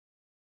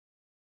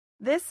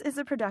This is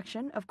a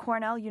production of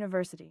Cornell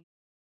University.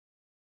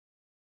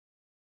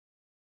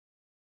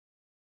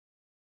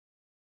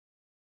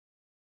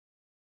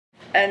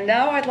 And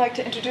now I'd like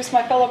to introduce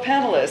my fellow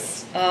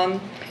panelists.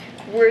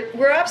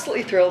 We're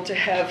absolutely thrilled to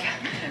have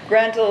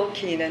Randall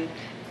Kenan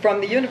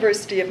from the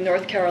University of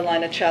North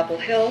Carolina, Chapel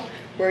Hill,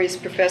 where he's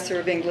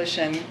professor of English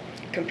and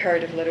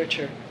comparative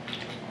literature.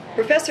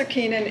 Professor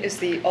Kenan is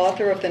the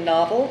author of the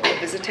novel, A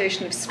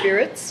Visitation of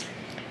Spirits,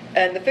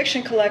 and the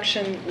fiction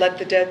collection, Let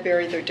the Dead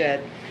Bury Their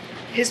Dead.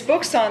 His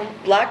books on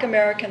Black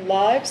American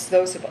lives,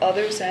 those of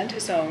others and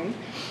his own,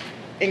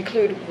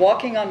 include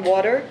Walking on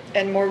Water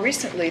and, more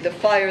recently, The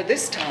Fire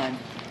This Time.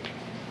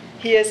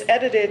 He has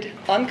edited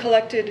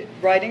uncollected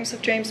writings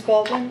of James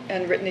Baldwin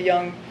and written a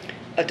young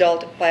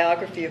adult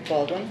biography of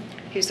Baldwin.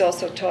 He's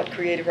also taught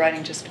creative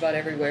writing just about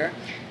everywhere.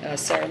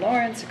 Sarah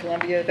Lawrence,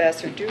 Columbia,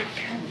 Vassar Duke,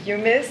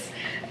 UMISS,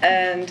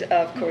 and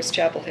of course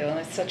Chapel Hill. And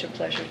it's such a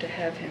pleasure to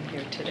have him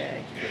here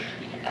today.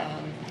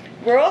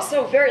 We're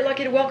also very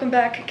lucky to welcome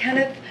back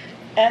Kenneth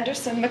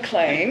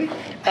McClane,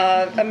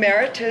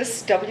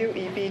 emeritus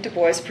W.E.B. Du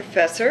Bois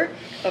Professor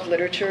of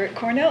Literature at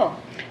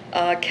Cornell.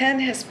 Ken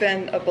has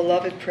been a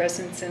beloved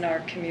presence in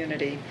our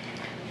community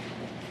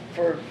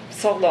for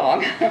so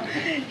long.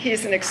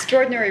 He's an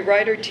extraordinary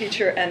writer,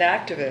 teacher, and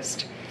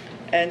activist.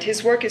 And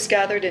his work is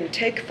gathered in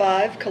Take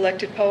 5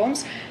 collected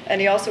poems,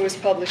 and he also has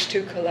published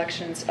 2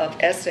 collections of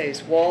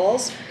essays,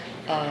 Walls,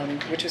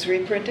 which was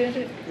reprinted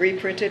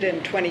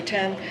in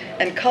 2010,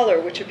 and Color,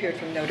 which appeared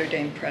from Notre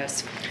Dame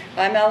Press.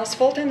 I'm Alice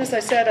Fulton. As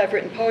I said, I've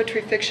written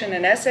poetry, fiction,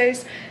 and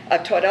essays.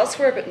 I've taught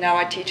elsewhere, but now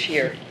I teach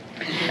here.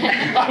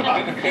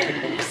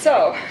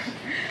 So,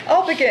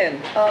 I'll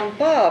begin.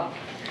 Bob,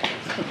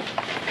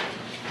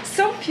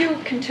 so few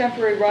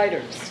contemporary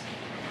writers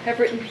have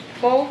written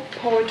both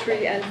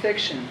poetry and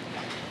fiction,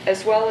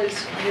 as well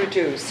as you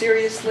do,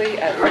 seriously,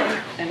 at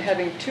length, and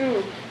having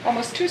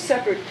almost two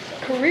separate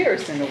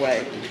careers in a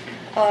way.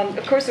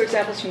 Of course, there are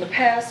examples from the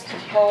past,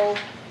 Poe,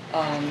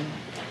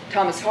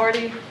 Thomas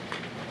Hardy.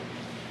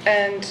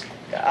 And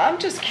I'm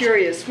just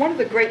curious, one of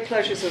the great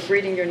pleasures of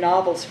reading your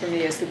novels for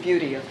me is the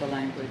beauty of the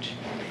language.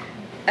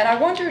 And I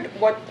wondered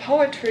what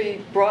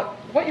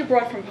you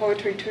brought from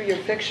poetry to your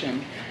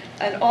fiction,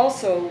 and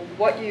also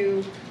what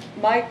you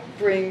might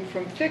bring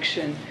from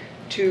fiction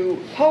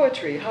to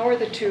poetry. How are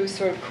the two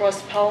sort of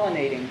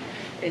cross-pollinating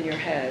in your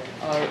head,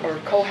 or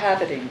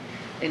cohabiting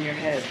in your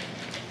head?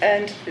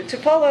 And to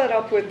follow that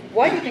up with,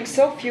 why do you think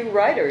so few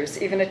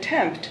writers even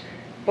attempt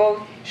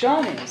both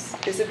genres?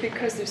 Is it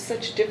because there's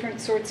such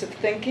different sorts of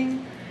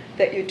thinking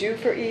that you do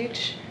for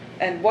each?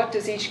 And what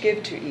does each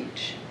give to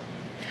each?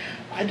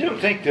 I don't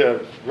think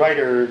the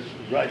writer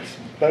who writes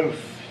both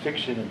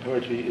fiction and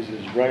poetry is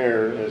as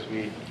rare as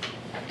we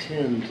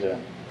tend to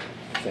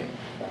think.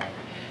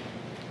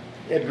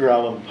 Edgar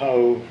Allan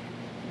Poe,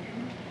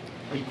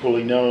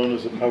 equally known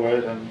as a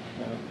poet and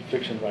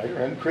fiction writer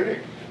and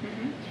critic,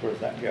 as far as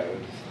that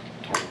goes.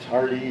 Thomas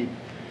Hardy,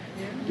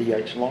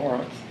 D.H.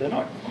 Lawrence, they're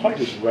not quite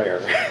as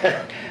rare.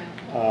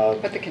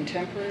 But the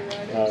contemporary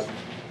writers?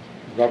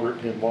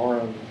 Robert Penn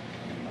Warren.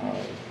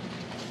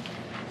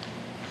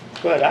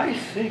 But I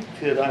think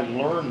that I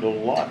learned a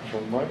lot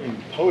from writing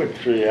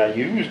poetry I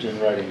used in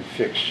writing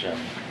fiction,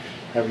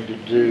 having to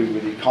do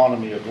with the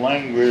economy of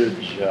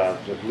language,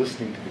 with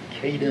listening to the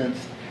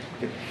cadence,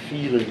 the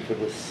feeling for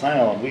the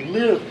sound. We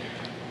live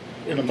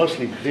in a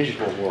mostly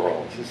visual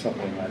world. This is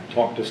something I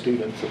talk to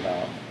students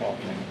about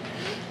often.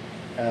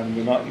 And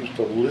we're not used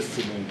to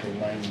listening to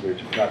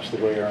language, perhaps the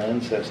way our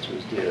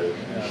ancestors did.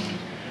 And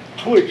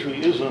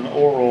poetry is an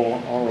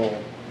oral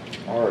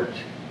art.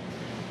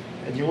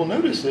 And you will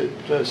notice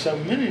that so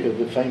many of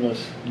the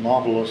famous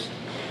novelists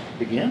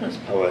began as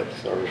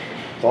poets, or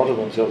thought of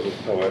themselves as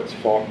poets,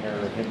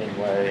 Faulkner,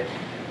 Hemingway,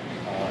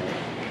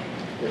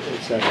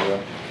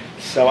 etc.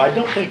 So I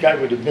don't think I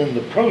would have been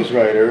the prose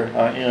writer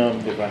I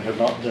am if I had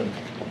not been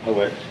a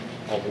poet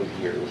all those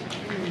years.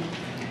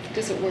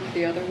 Does it work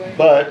the other way?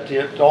 But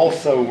it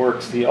also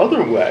works the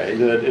other way,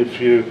 that if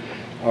you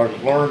are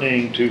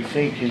learning to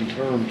think in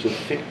terms of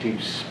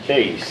fictive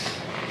space,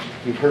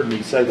 you've heard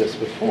me say this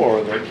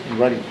before, that in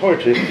writing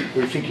poetry,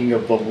 we're thinking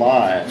of the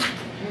line.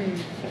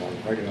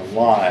 Writing a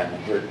line,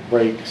 where it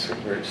breaks,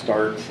 and where it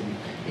starts and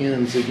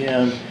ends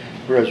again.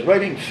 Whereas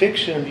writing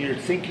fiction, you're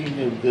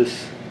thinking of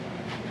this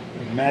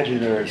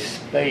imaginary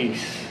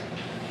space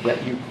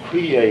that you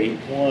create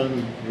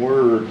one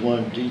word,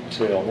 one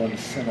detail, one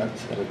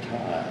sentence at a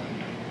time.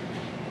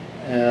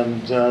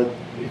 And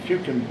if you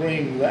can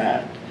bring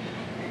that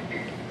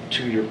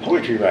to your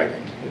poetry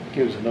writing, it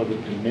gives another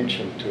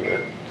dimension to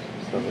it.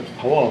 So that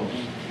poems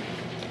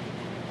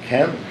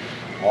can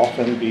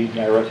often be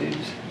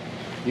narratives,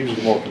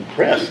 usually more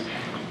compressed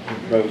than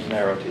prose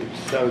narratives.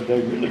 So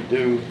they really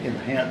do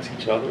enhance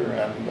each other.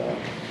 And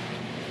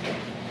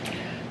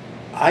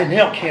I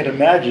now can't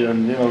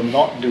imagine,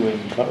 not doing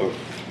both.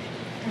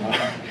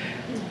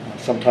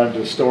 Sometimes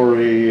a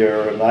story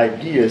or an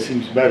idea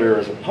seems better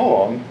as a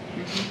poem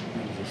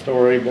than as a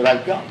story, but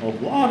I've gotten a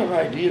lot of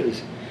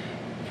ideas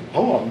for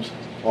poems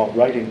while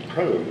writing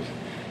prose.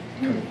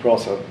 Come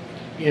across a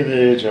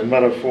image, a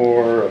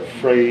metaphor, a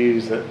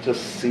phrase that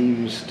just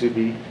seems to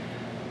be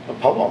a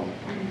poem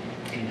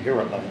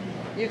inherently.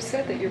 You've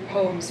said that your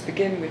poems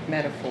begin with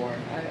metaphor.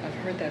 I've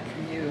heard that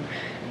from you.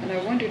 And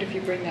I wondered if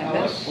you bring that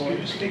metaphor. Could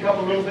you speak up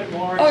a little bit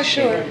more? Oh,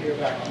 sure.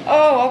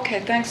 Oh,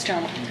 okay. Thanks,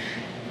 Jonathan.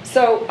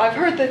 So I've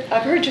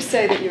heard you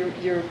say that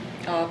your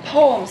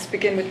poems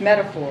begin with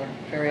metaphor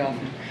very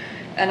often.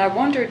 And I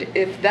wondered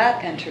if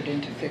that entered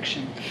into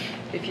fiction.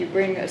 If you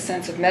bring a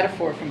sense of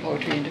metaphor from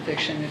poetry into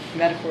fiction, if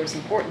metaphor is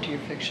important to your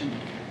fiction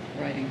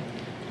writing.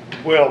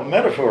 Well,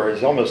 metaphor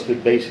is almost the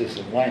basis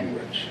of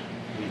language.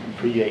 We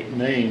create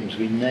names.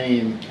 We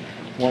name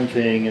one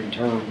thing in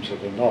terms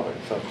of another.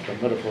 So the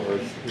metaphor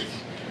is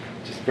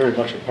just very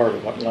much a part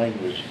of what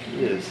language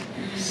is,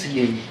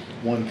 seeing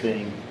one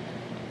thing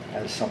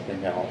as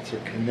something else or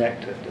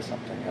connected to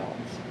something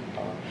else.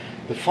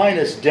 The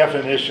finest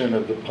definition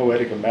of the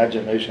poetic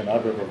imagination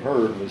I've ever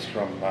heard was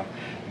from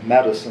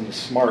Madison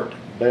Smart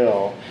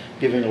Bell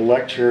giving a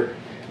lecture,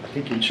 I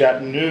think in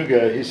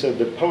Chattanooga. He said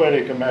the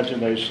poetic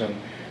imagination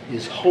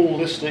is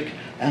holistic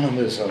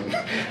animism.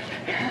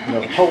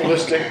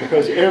 Holistic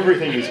because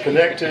everything is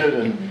connected,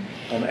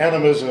 and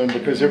animism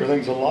because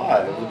everything's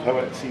alive. The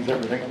poet sees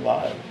everything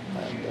alive.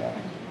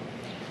 And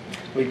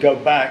we go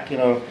back,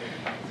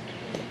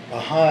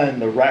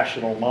 behind the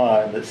rational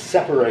mind that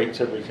separates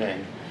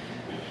everything,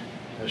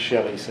 as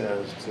Shelley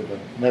says, to the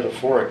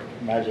metaphoric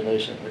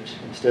imagination, which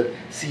instead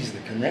sees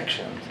the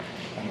connections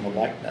and the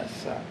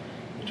likeness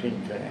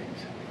between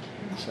things.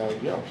 So,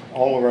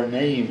 all of our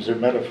names are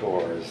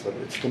metaphors.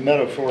 It's the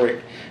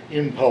metaphoric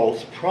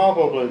impulse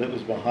probably that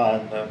was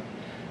behind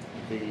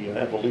the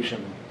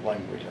evolution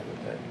language, I would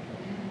think.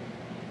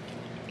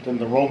 Then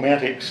the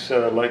Romantics,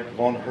 like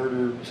von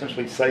Herder,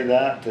 essentially say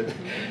that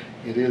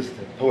it is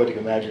the poetic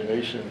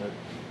imagination that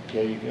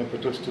gave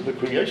impetus to the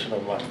creation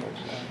of language.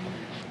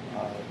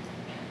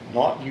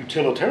 Not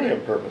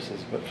utilitarian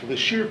purposes, but for the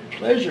sheer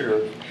pleasure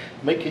of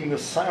making the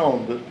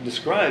sound that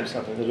describes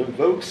something, that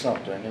evokes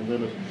something, and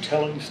then of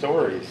telling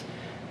stories,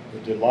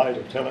 the delight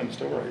of telling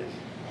stories.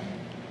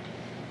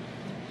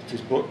 It's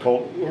this book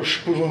called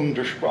Ursprung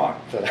der Sprache,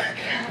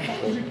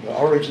 the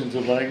origins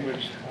of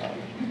language.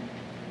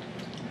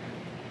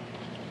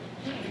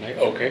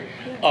 Okay.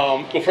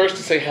 Well, first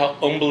to say how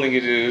humbling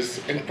it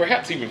is, and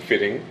perhaps even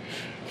fitting,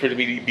 for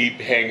me to be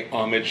paying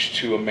homage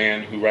to a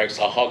man who writes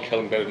a hog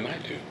killing better than I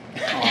do.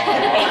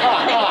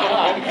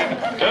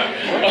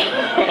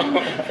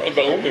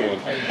 The only one.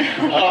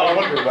 I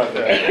wonder about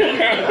that.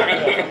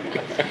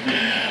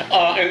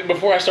 And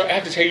before I start, I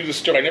have to tell you this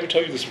story. I never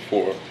told you this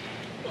before.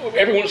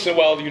 Every once in a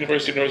while, the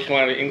University of North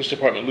Carolina English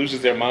department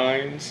loses their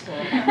minds,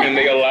 and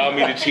they allow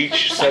me to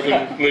teach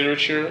Southern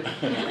literature.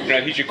 And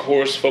I teach a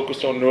course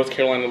focused on North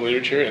Carolina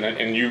literature,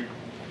 and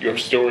your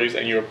stories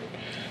and your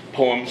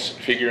poems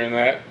figure in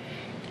that.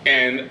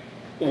 And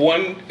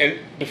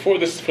for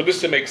this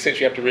to make sense,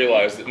 you have to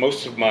realize that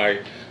most of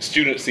my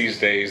students these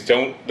days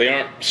aren't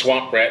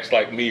swamp rats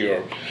like me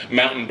or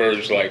mountain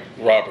birds like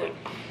Robert,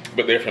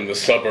 but they're from the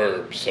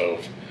suburbs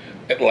of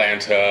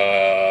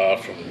Atlanta,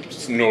 from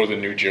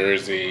northern New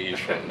Jersey.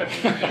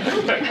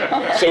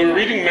 So we're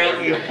reading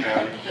Mountain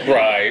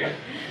Bride.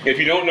 If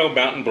you don't know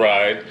Mountain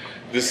Bride,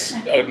 this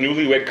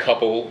newlywed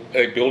couple,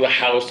 they build a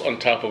house on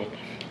top of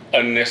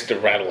a nest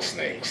of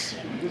rattlesnakes,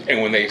 and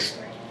when they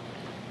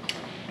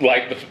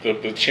light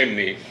the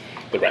chimney,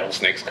 the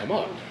rattlesnakes come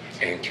up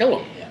and kill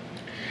them.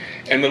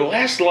 And the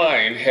last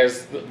line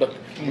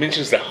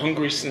mentions the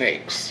hungry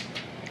snakes,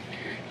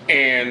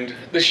 and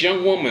this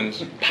young woman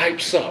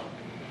pipes up.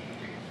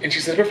 And she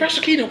said,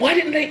 Professor Kenan, why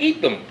didn't they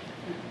eat them?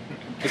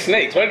 The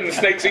snakes. Why didn't the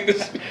snakes eat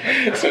this?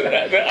 So I'll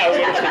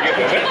never forget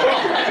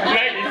that.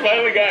 Now you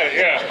finally got it,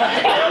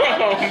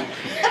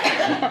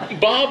 yeah.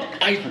 Bob,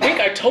 I think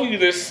I told you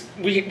this.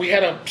 We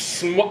had a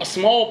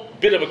small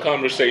bit of a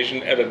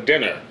conversation at a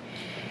dinner,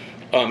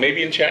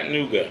 maybe in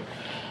Chattanooga,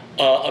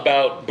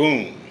 about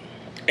Boone.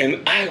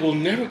 And I will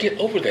never get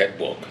over that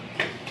book.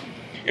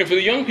 And for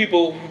the young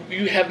people,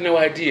 you have no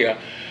idea.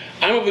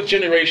 I'm of a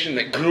generation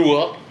that grew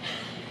up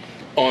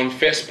on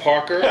Fess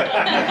Parker,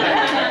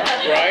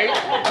 right?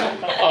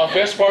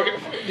 Fess Parker.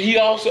 He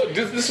also.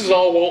 This is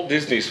all Walt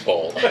Disney's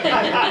fault.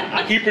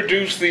 He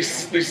produced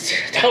these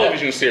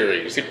television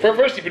series.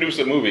 First, he produced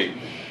a movie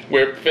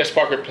where Fess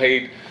Parker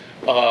played.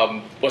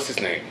 What's his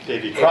name?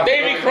 Davy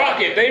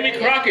Crockett. Davy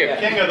Crockett.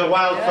 King of the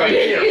Wild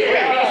Frontier.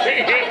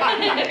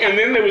 And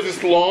then there was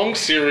this long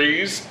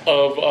series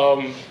of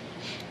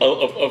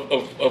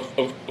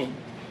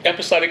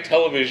episodic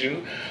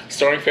television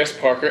starring Fess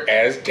Parker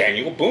as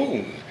Daniel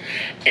Boone.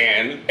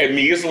 And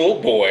me as a little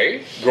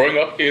boy, growing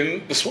up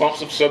in the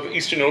swamps of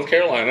southeastern North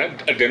Carolina,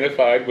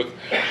 identified with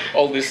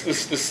all this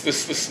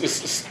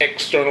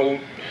external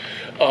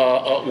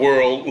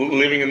world,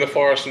 living in the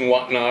forest and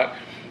whatnot.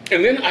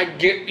 And then I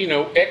get,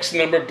 X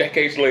number of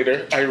decades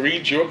later, I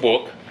read your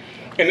book,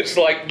 and it's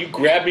like you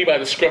grabbed me by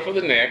the scruff of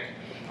the neck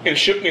and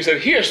shook me and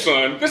said, here,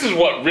 son, this is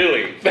what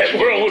really that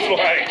world was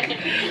like.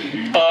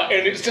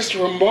 And it's just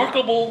a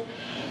remarkable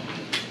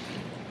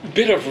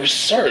bit of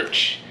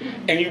research,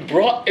 and you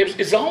brought,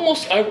 it's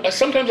almost,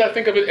 sometimes I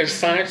think of it as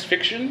science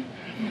fiction,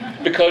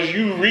 because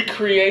you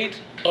recreate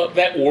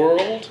that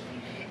world.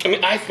 I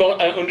mean, I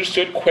thought I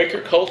understood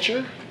Quaker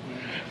culture.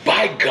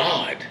 By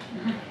God,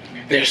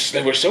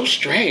 they were so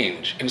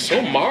strange and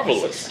so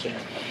marvelous.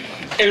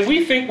 And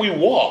we think we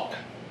walk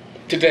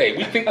today.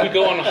 We think we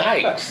go on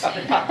hikes.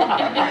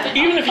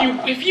 Even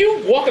if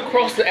you walk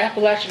across the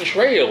Appalachian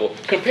Trail,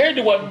 compared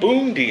to what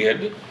Boone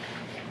did,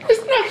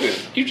 it's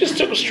nothing. You just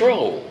took a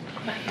stroll.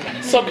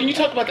 So can you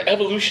talk about the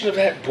evolution of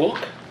that book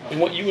and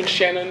what you and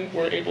Shannon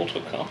were able to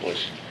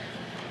accomplish?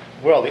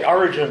 Well, the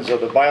origins of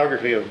the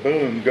biography of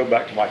Boone go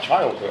back to my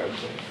childhood,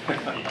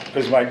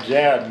 because my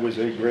dad was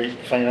a great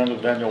fan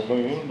of Daniel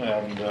Boone,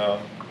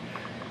 and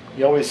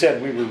he always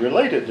said we were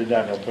related to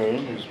Daniel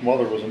Boone, whose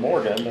mother was a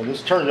Morgan, and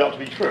this turned out to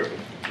be true,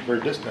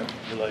 very distant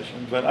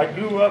relation. But I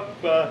grew up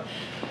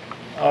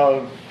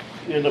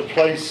in a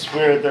place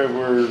where there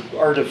were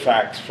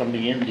artifacts from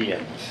the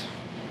Indians,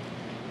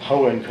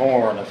 hoe and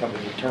corn, or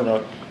something to turn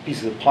up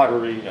pieces of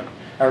pottery and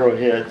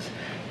arrowheads.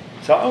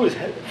 So I always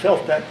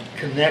felt that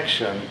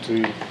connection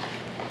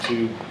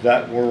to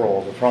that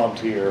world, the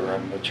frontier,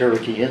 and the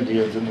Cherokee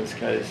Indians in this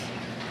case,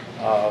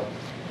 and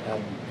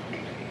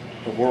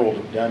the world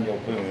of Daniel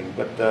Boone.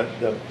 But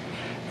the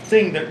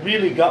thing that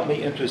really got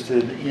me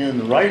interested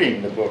in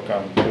writing the book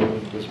on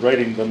Boone was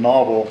writing the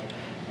novel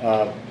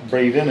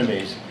Brave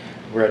Enemies,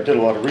 where I did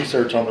a lot of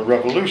research on the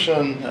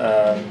Revolution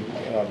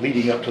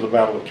leading up to the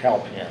Battle of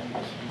Cowpens.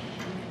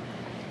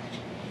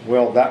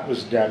 Well, that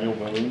was Daniel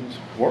Boone's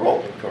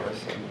world, of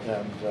course.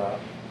 And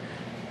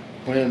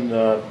when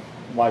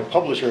my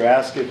publisher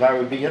asked if I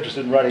would be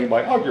interested in writing a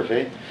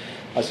biography,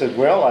 I said,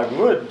 well, I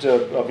would,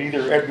 of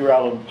either Edgar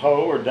Allan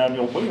Poe or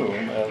Daniel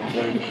Boone.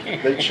 And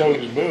they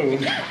chose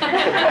Boone.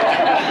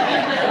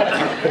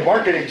 The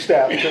marketing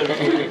staff chose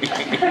Boone.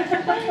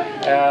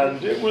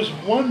 And it was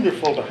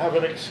wonderful to have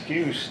an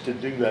excuse to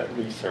do that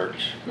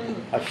research.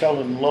 I fell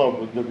in love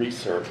with the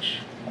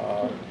research.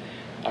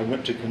 I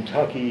went to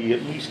Kentucky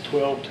at least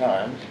 12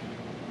 times,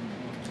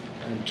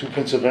 and to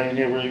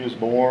Pennsylvania where he was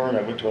born.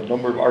 I went to a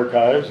number of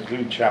archives,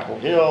 including Chapel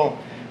Hill,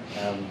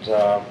 and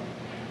the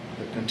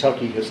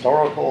Kentucky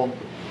Historical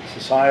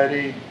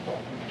Society,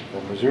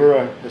 the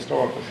Missouri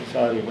Historical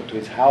Society. I went to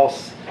his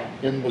house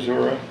in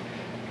Missouri.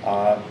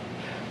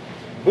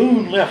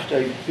 Boone left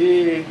a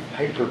big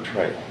paper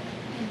trail.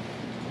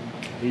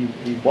 He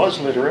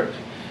was literate.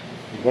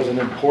 He was an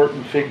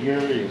important figure.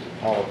 He was a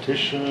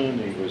politician.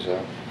 He was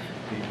a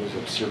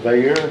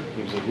surveyor.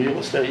 He was a real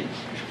estate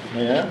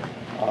man.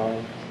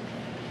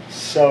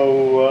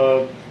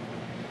 So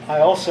I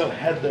also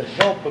had the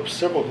help of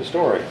several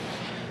historians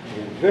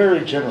who were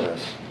very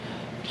generous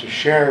to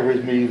share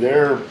with me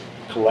their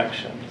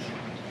collections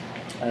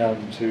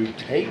and to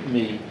take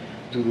me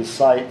to the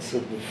sites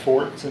of the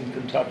forts in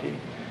Kentucky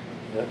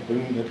that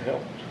Boone had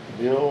helped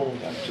build,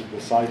 and to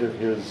the site of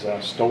his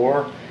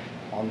store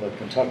on the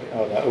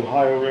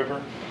Ohio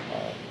River.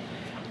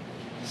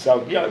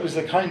 So yeah, it was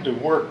the kind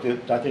of work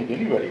that I think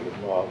anybody would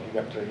love. You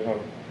got to,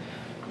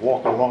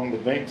 walk along the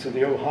banks of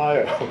the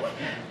Ohio,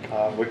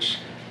 which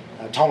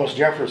Thomas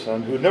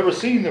Jefferson, who had never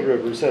seen the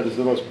river, said is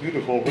the most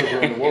beautiful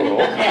river in the world.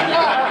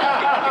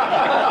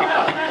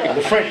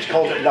 The French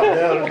called it La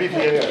Belle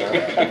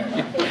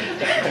Rivière.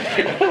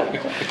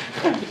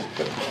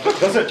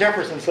 Doesn't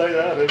Jefferson say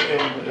that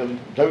in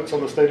Notes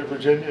on the State of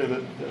Virginia?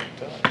 That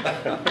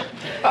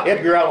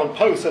Edgar Allan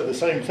Poe said the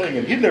same thing,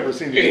 and he'd never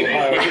seen the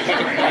Ohio.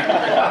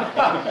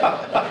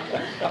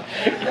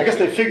 I guess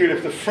they figured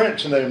if the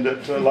French named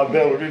it La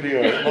Belle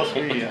Rivière, it must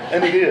be,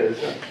 and it is.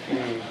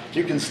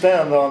 You can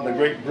stand on the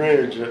great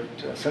bridge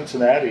at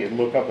Cincinnati and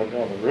look up and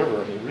down the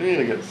river, and you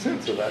really get a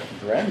sense of that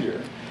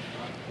grandeur.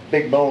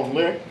 Big Bone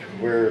Lick,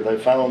 where they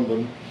found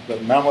the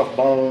mammoth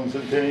bones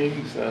and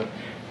things. The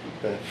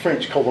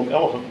French call them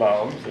elephant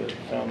bones. They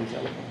found these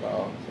elephant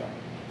bones. So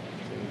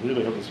you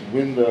really have this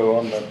window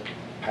on the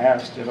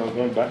past,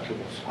 going back to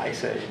the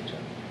Ice Age.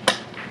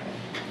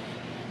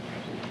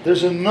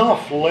 There's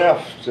enough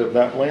left of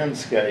that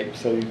landscape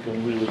so you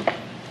can really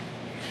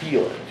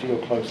feel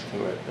close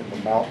to it in the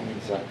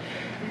mountains.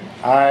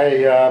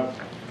 I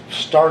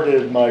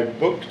started my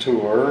book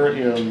tour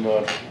in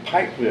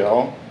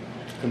Pikeville,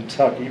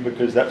 Kentucky,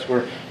 because that's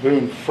where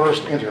Boone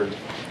first entered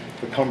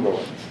the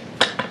Cumberlands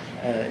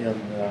in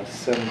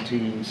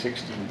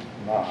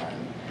 1769.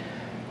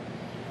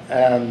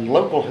 And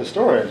local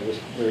historians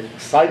were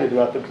excited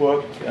about the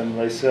book, and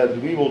they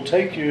said, we will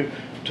take you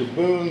to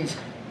Boone's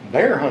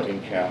bear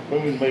hunting camp.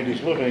 Boone made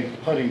his living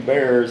hunting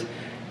bears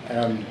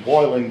and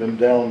boiling them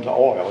down to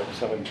oil, and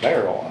selling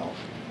bear oil.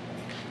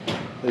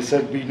 They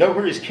said, we know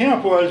where his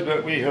camp was,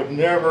 but we have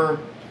never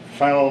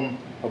found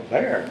a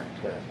bear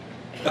there.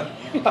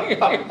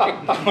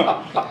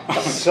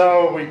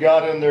 So we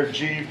got in their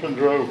Jeep and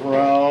drove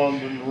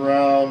round and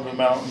round the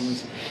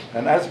mountains.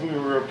 And as we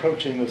were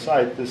approaching the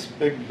site, this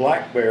big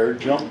black bear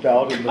jumped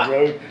out in the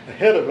road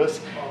ahead of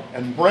us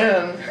and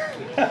ran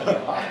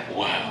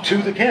to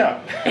the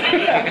camp.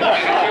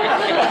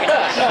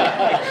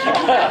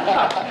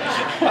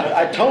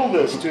 I told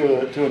this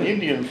to an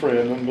Indian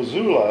friend in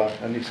Missoula,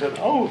 and he said,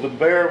 "Oh, the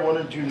bear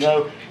wanted you to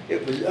know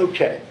it was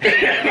okay."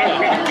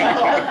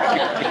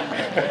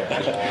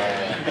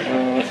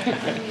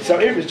 So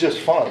it was just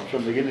fun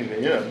from beginning to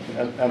end,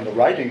 and the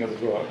writing of the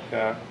book,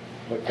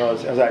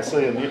 because as I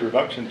say in the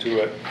introduction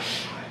to it,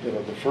 you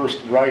know, the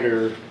first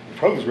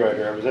prose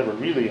writer I was ever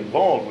really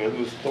involved with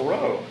was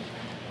Thoreau.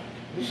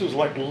 This was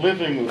like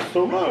living with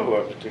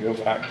Thoreau, to go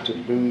back to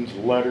Boone's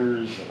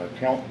letters and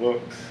account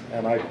books,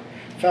 and I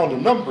found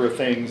a number of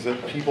things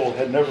that people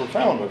had never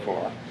found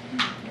before.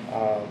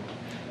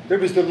 There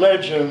was the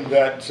legend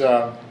that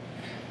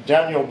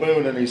Daniel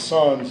Boone and his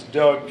sons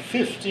dug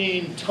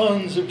 15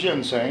 tons of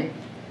ginseng,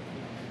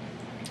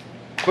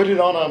 put it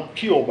on a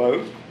keel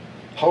boat,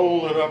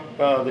 poled it up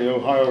the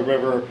Ohio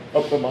River,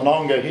 up the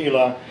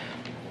Monongahela,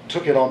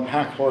 took it on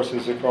pack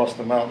horses across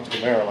the mountains to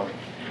Maryland,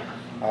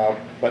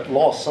 but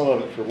lost some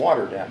of it for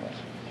water damage.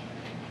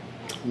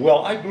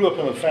 Well, I grew up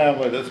in a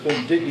family that's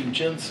been digging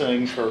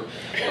ginseng for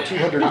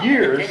 200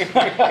 years,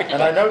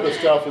 and I know the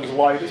stuff is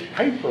light as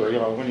paper. You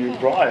know, when you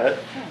dry it,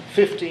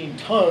 15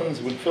 tons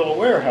would fill a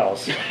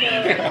warehouse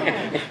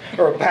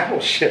or a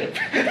battleship.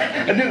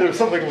 I knew there was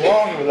something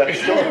wrong with that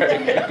story.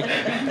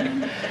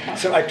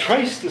 So I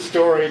traced the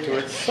story to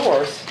its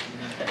source,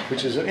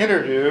 which is an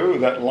interview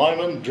that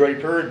Lyman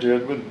Draper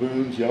did with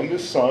Boone's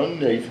youngest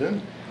son,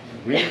 Nathan,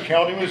 in Greene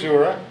County,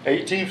 Missouri,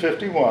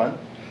 1851.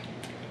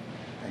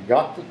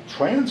 Got the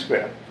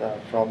transcript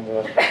from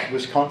the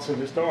Wisconsin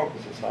Historical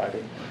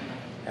Society,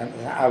 and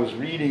I was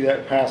reading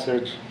that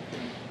passage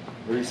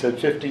where he said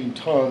 15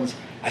 tons.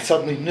 I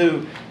suddenly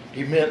knew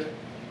he meant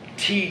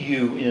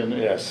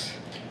T-U-N-S.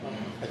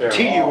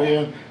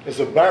 T-U-N is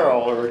a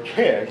barrel or a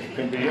keg. It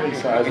can be any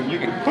size, and you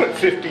can put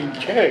 15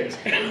 kegs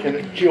in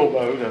a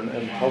keelboat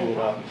and hold it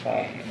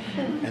outside.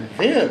 And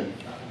then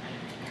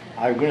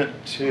I went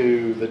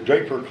to the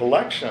Draper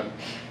collection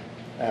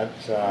at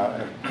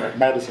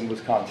Madison,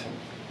 Wisconsin,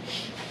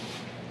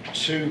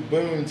 to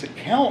Boone's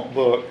account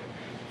book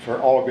for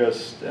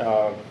August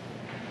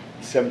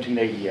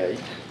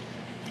 1788,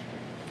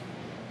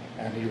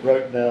 and he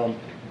wrote down,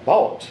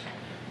 bought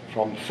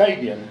from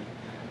Fagan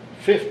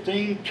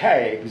 15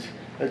 kegs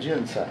of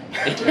ginseng.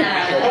 he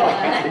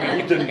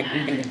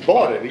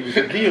bought it, he was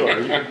a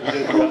dealer, he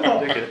didn't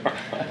dig it.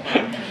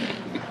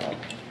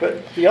 But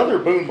the other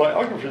Boone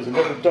biographers that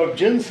never dug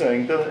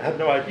ginseng had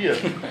no idea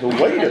the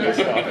weight of the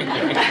stuff.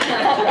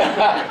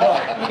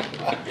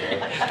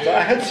 So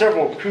I had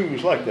several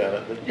coups like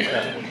that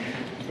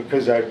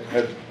because I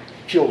had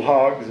killed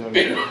hogs and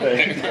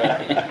things.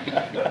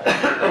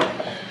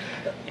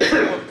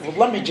 Well,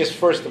 let me just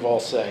first of all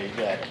say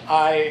that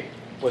I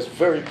was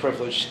very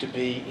privileged to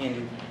be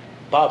in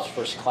Bob's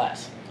first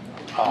class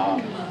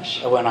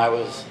when I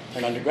was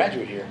an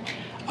undergraduate here.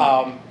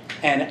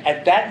 And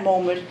at that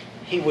moment,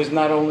 he was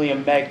not only a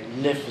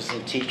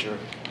magnificent teacher,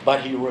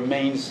 but he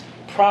remains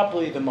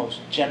probably the most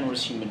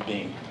generous human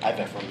being I've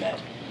ever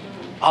met.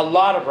 A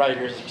lot of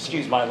writers,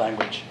 excuse my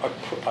language,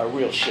 are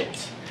real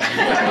shits.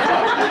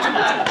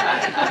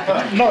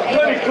 No,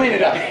 let me clean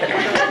it up.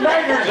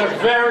 Writers are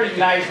very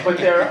nice, but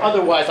they're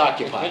otherwise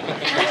occupied.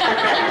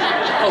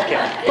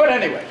 Okay, but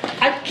anyway,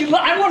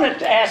 I wanted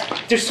to ask,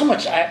 there's so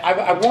much,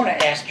 I want to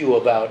ask you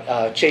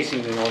about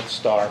Chasing the North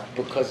Star,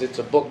 because it's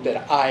a book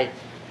that I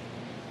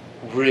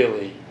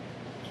really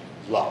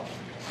love.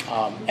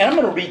 And I'm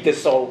going to read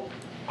this so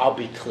I'll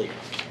be clear.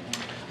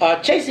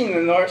 Chasing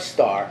the North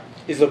Star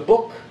is a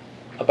book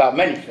about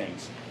many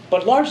things,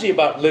 but largely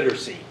about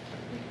literacy,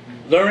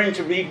 learning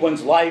to read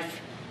one's life,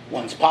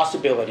 one's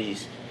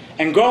possibilities,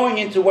 and growing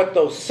into what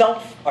those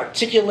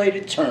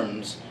self-articulated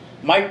terms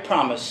might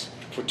promise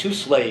for two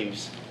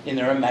slaves in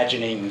their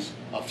imaginings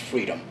of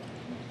freedom.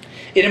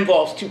 It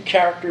involves two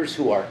characters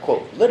who are,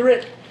 quote,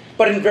 literate,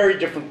 but in very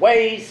different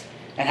ways,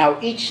 and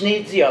how each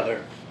needs the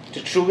other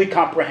to truly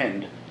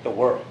comprehend the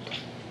world.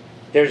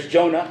 There's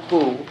Jonah,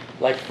 who,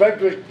 like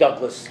Frederick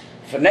Douglass,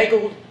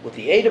 finagled with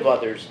the aid of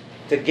others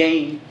to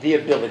gain the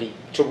ability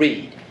to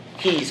read.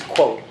 He's,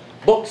 quote,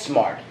 book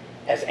smart,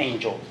 as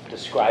Angel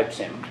describes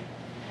him.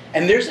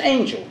 And there's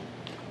Angel,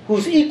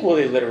 who's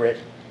equally literate,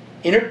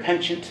 inner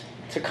penchant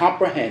to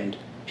comprehend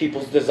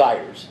people's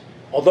desires,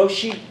 although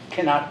she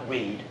cannot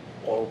read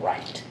or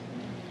write.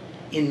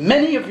 In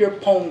many of your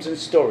poems and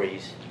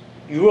stories,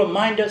 you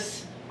remind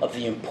us of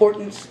the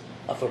importance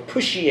of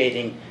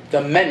appreciating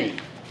the many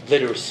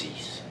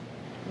literacies.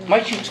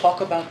 Might you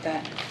talk about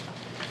that?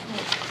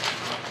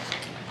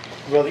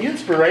 Well, the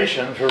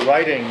inspiration for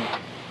writing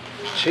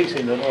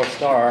Chasing the North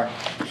Star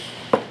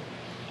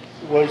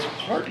was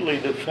partly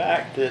the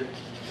fact that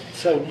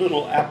so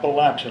little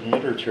Appalachian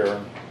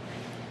literature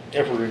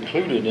ever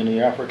included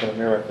any African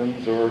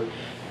Americans or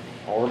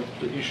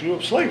the issue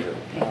of slavery.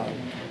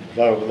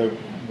 Though there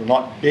were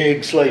not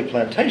big slave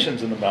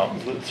plantations in the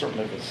mountains, but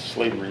certainly was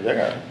slavery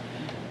there.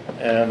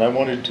 And I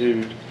wanted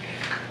to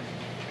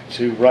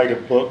write a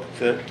book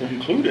that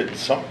included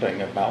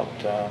something about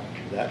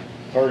that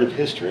part of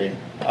history.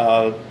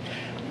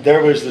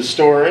 There was the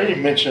story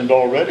mentioned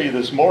already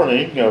this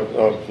morning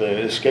of the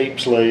escaped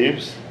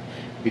slaves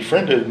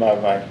befriended by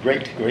my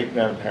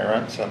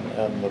great-great-grandparents,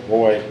 and the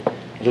boy,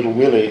 little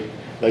Willie,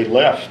 they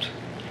left.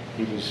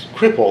 He was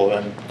crippled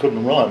and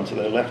couldn't run, so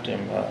they left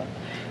him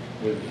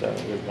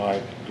with my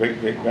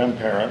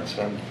great-great-grandparents,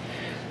 and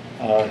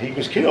he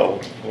was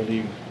killed when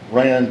he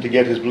ran to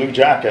get his blue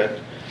jacket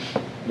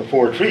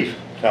before a tree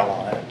fell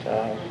on it,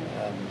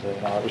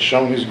 and I was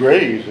shown his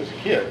grave as a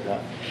kid.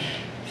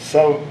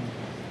 So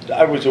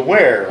I was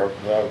aware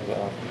of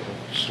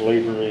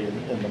slavery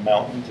in the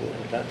mountains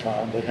at that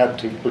time. They had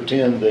to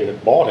pretend they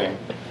had bought him,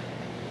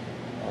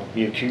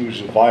 be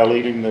accused of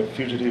violating the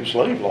fugitive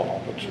slave law,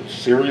 which was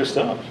serious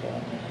stuff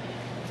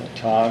at that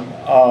time.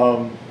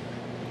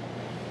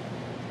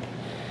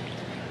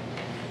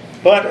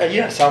 But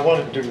yes, I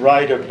wanted to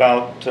write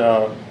about,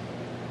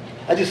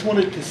 I just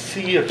wanted to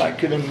see if I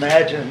could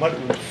imagine what it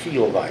would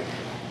feel like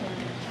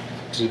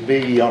to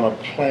be on a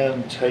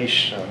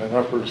plantation in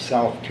upper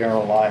South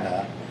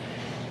Carolina,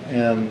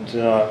 and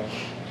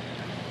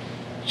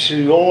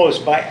to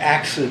almost by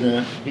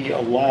accident be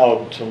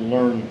allowed to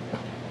learn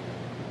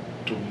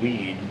to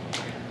read,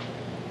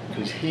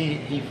 because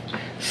he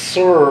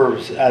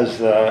serves as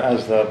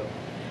the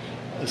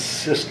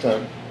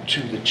assistant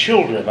to the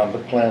children on the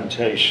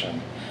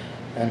plantation,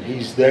 and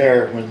he's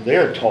there when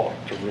they're taught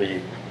to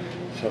read.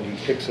 So he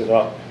picks it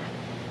up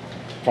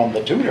from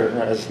the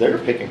tutor as they're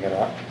picking it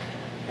up,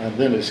 and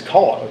then is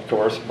caught, of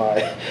course,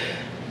 by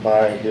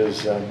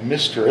his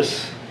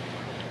mistress,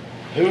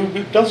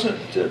 who doesn't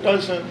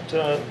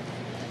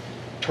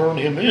turn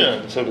him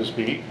in, so to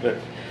speak, but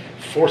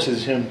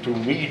forces him to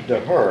read to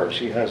her.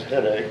 She has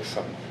headaches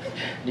and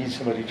needs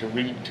somebody to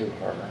read to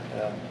her.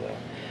 And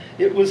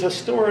it was a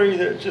story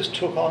that just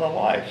took on a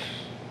life,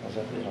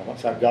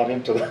 once I got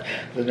into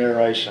the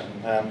narration.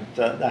 And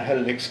I had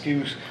an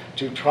excuse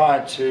to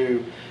try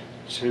to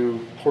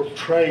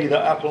portray the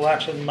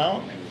Appalachian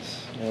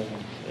Mountains in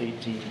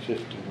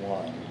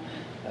 1851.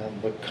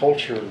 And the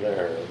culture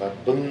there,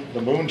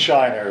 the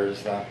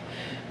moonshiners,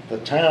 the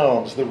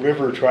towns, the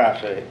river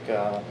traffic.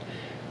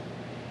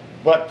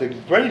 But the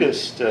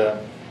greatest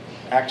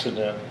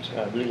accident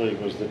really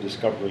was the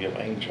discovery of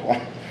Angel.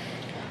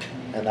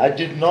 And I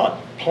did not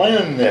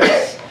plan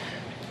this.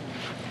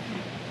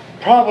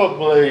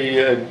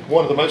 Probably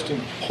one of the most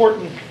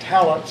important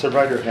talents a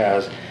writer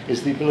has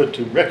is the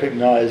ability to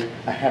recognize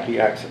a happy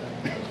accident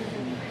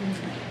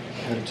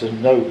and to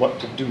know what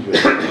to do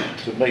with it,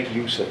 to make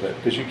use of it,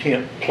 because you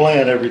can't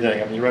plan everything.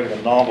 I mean, you're writing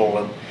a novel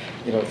and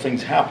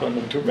things happen,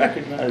 and to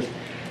recognize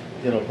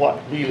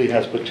what really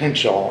has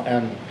potential.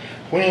 And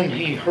when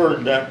he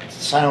heard that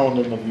sound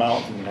in the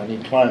mountain and he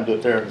climbed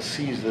up there and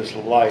sees this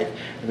light,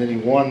 and then he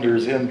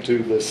wanders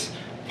into this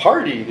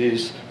party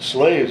these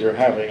slaves are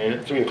having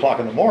at 3 o'clock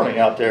in the morning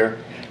out there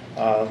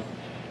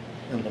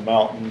in the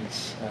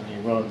mountains, and he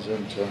runs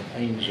into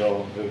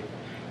Angel, who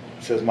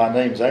says, "My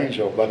name's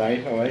Angel, but I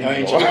ain't no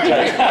angel."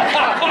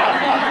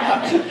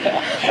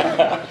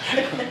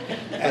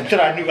 And then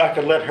I knew I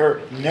could let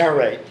her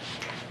narrate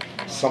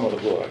some of the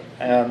book.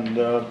 And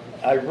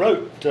I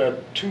wrote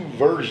 2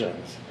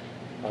 versions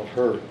of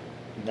her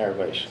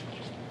narration.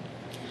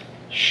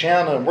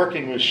 Shannon,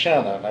 working with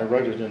Shannon, I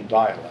wrote it in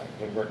dialect.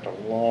 We worked a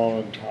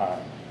long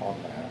time on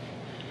that.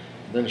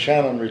 Then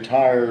Shannon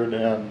retired,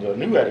 and a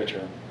new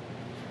editor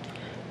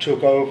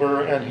took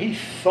over, and he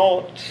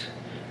thought,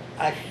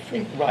 I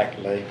think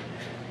rightly,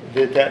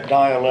 that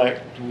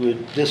dialect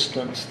would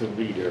distance the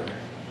reader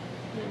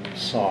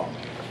some.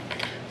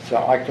 So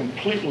I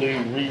completely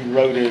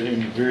rewrote it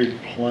in very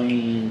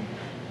plain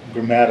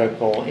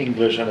grammatical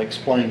English, and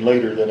explained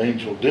later that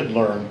Angel did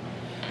learn,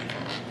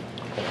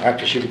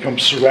 after she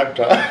becomes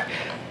Sarepta,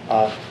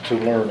 to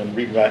learn and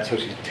rewrite. So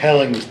she's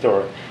telling the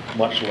story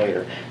much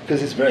later.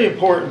 Because it's very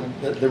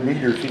important that the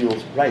reader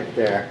feels right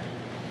there,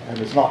 and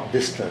it's not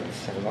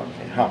distance, and not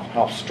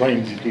how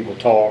strange these people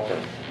talk, or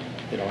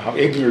how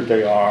ignorant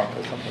they are,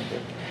 or something.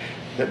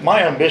 That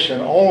my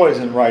ambition always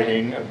in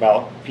writing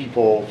about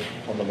people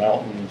from the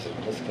mountains,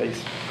 in this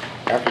case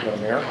African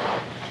American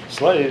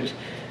slaves,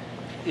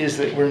 is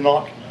that we're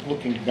not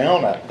looking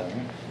down at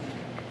them,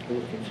 we're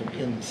looking from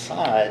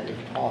inside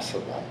if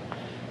possible.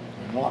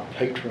 We're not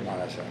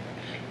patronizing.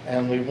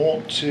 And we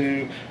want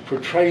to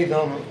portray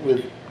them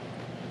with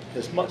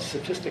as much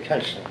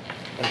sophistication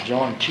as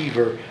John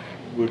Cheever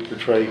would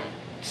portray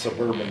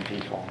suburban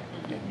people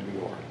in New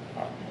York.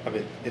 I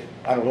mean,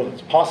 I don't know if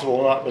it's possible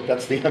or not, but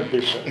that's the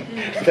ambition.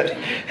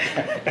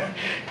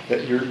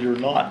 that you're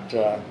not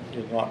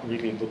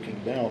really looking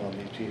down on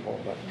these people.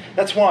 But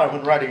that's why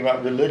when writing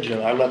about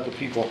religion, I let the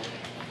people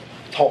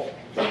talk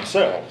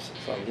themselves.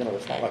 So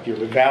it's not like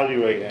you're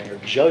evaluating or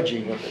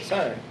judging what they're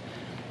saying.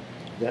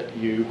 That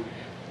you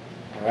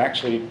are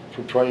actually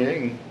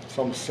portraying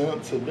some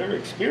sense of their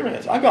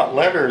experience. I got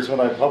letters when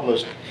I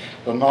published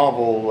the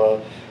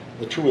novel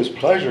the truest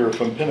pleasure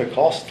from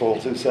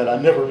Pentecostals who said,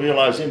 I never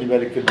realized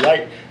anybody could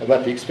write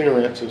about the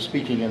experience of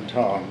speaking in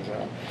tongues,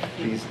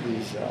 these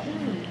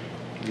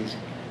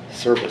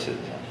services.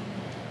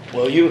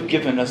 Well, you have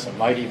given us a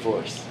mighty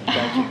voice.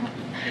 Thank you.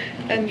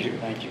 And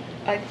Thank you.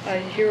 I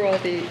hear all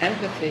the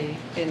empathy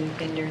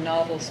in your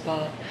novels,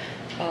 Bob.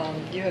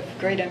 You have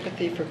great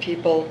empathy for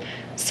people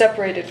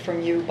separated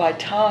from you by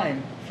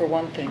time, for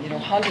one thing,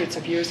 hundreds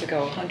of years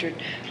ago, 100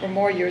 or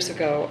more years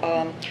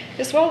ago,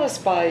 as well as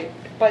by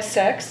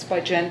sex, by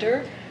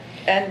gender,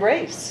 and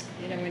race,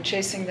 in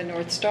Chasing the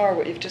North Star,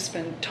 what you've just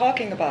been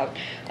talking about.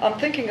 I'm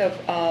thinking of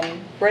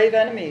Brave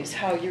Enemies,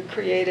 how you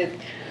created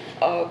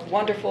a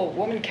wonderful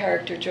woman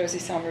character, Josie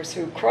Summers,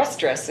 who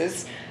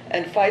cross-dresses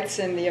and fights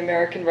in the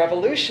American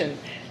Revolution.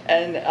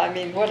 And I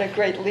mean, what a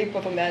great leap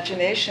of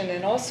imagination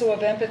and also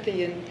of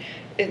empathy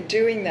in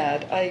doing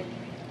that.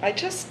 I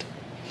just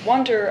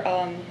wonder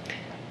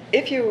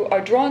if you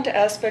are drawn to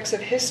aspects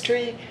of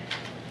history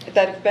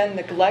that have been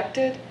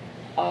neglected,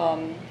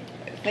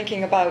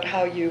 thinking about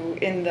how you,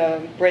 in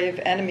the Brave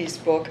Enemies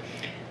book,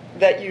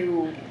 that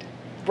you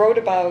wrote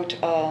about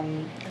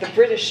the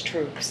British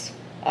troops.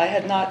 I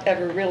had not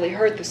ever really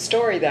heard the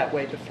story that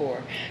way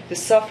before, the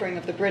suffering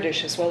of the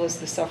British as well as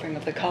the suffering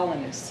of the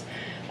colonists.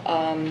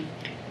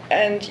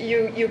 And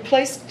you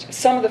placed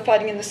some of the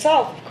fighting in the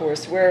South, of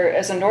course, where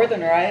as a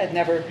Northerner I had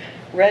never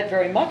read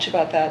very much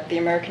about that, the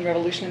American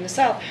Revolution in the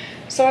South.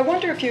 So I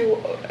wonder if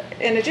you,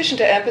 in addition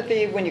to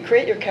empathy, when you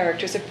create your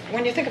characters,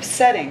 when you think of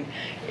setting,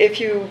 if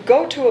you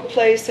go to a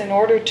place in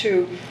order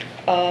to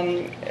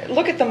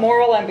look at the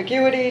moral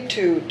ambiguity,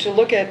 to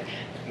look at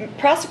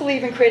possibly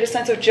even create a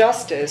sense of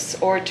justice,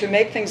 or to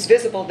make things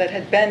visible that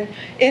had been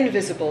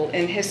invisible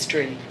in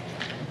history.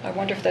 I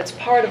wonder if that's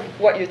part of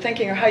what you're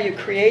thinking, or how you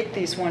create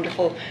these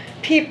wonderful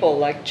people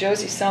like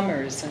Josie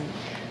Summers and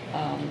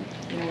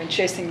in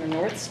Chasing the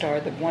North Star,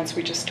 the ones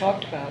we just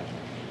talked about.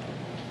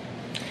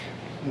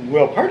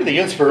 Well, part of the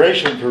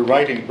inspiration for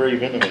writing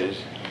Brave Enemies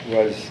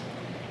was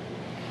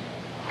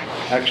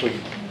actually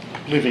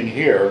living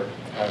here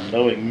and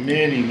knowing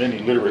many, many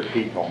literate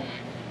people,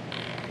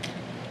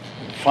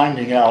 and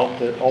finding out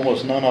that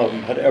almost none of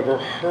them had ever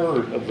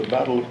heard of the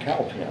Battle of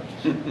Cowpens,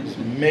 this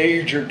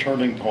major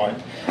turning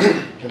point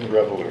in the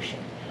Revolution.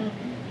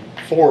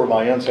 Four of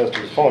my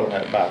ancestors fought in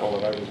that battle,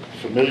 and I was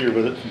familiar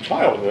with it from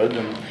childhood,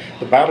 and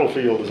the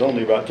battlefield is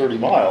only about 30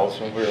 miles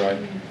from where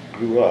I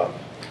grew up.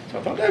 So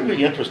I thought that would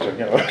be interesting,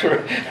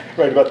 to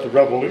write about the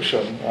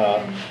Revolution,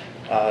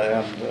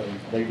 and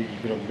maybe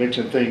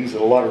mention things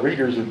that a lot of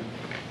readers are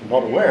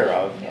not aware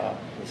of.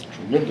 This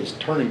tremendous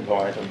turning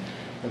point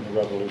in the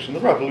Revolution. The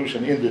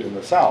Revolution ended in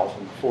the South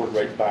in four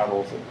great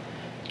battles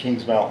at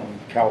Kings Mountain,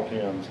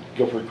 Cowpens,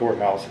 Guilford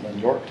Courthouse, and then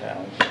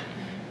Yorktown,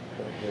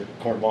 where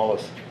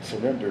Cornwallis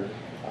surrendered.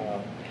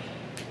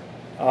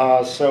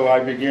 So I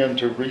began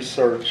to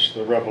research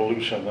the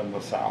Revolution in the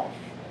South.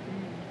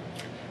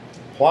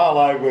 While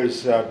I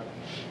was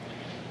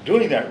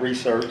doing that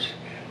research,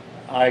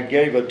 I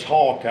gave a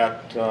talk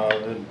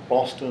in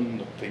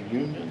Boston at the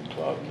Union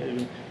Club,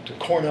 maybe, to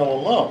Cornell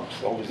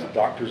alums, all these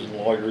doctors and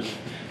lawyers,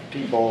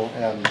 people.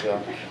 And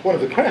one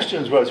of the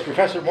questions was,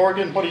 Professor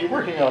Morgan, what are you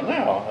working on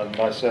now? And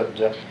I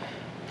said,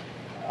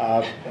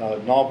 a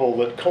novel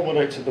that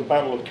culminates at the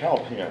Battle of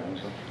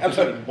Cowpens.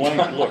 Absolutely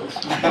blank looks.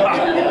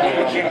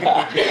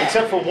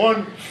 Except for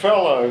one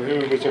fellow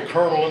who was a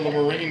colonel in the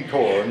Marine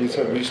Corps, and he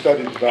said, we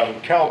studied the Battle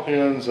of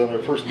Cowpens on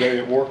our first day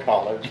at War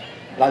College.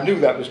 And I knew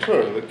that was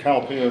true, that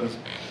Cowpens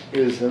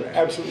is an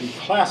absolutely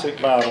classic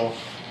battle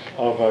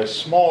of a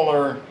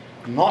smaller,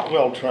 not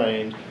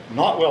well-trained,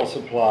 not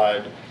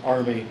well-supplied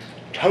army,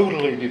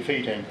 totally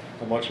defeating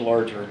a much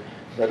larger,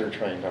 better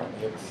trained army.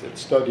 It's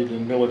studied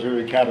in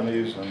military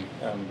academies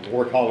and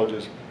war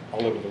colleges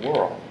all over the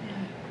world,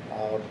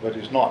 but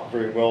is not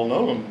very well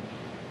known.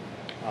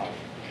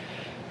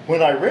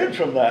 When I read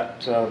from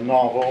that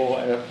novel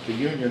at the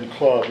Union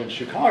Club in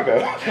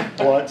Chicago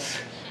once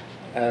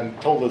and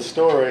told the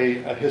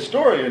story, a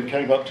historian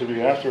came up to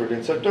me afterward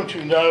and said, don't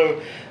you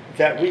know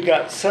that we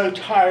got so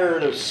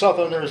tired of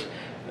Southerners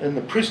in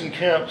the prison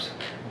camps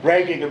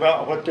bragging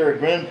about what their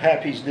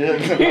grandpappies did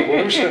in the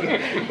Revolution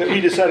that we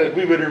decided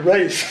we would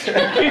erase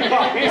Southern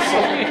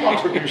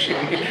contribution.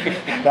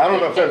 Now, I don't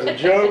know if that was a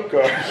joke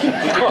or...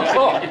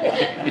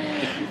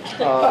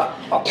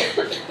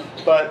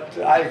 but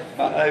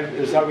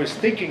as I was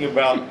thinking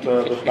about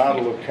the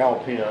Battle of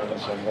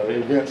Cowpens and the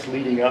events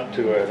leading up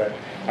to it,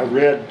 I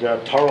read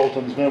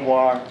Tarleton's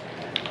memoir,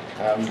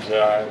 and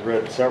I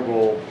read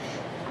several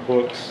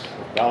books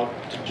about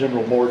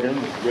General Morgan,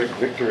 the great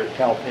victor at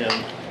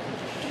Cowpens,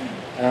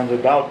 and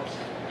about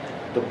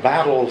the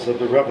battles of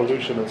the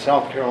Revolution in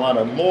South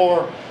Carolina.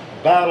 More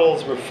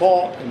battles were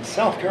fought in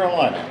South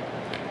Carolina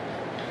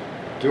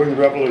during the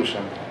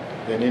Revolution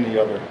than any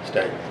other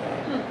state.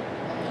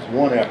 It was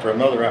one after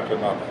another after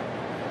another.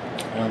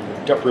 And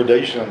the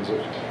depredations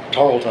of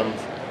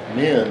Tarleton's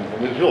men,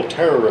 it was real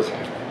terrorism.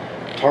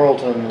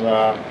 Tarleton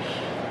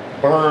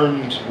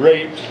burned,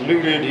 raped,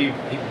 looted. He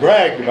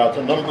bragged about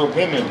the number of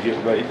women he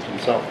had raped in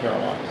South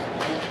Carolina.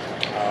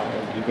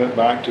 And he went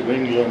back to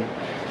England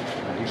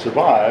And he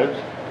survived,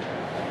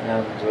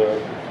 and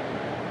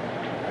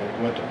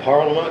went to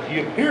Parliament. He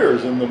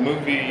appears in the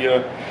movie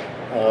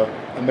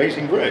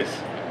Amazing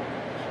Grace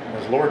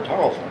as Lord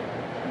Tarleton.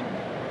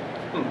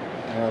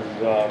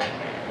 And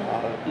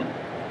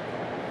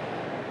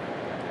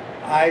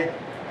I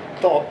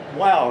thought,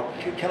 wow,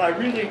 can I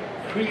really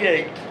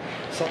create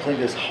something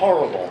this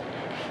horrible?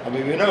 I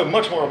mean, we know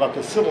much more about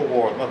the Civil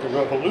War, about the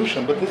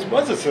Revolution, but this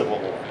was a civil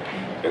war.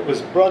 It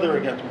was brother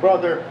against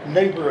brother,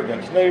 neighbor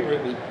against neighbor.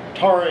 It was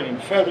tarring and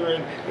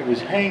feathering. It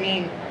was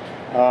hanging.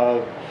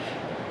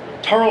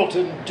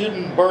 Tarleton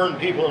didn't burn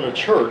people in a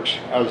church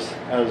as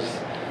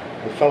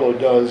the fellow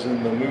does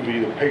in the movie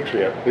The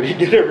Patriot, but he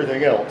did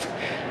everything else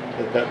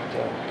that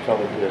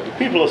fellow did. The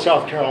people of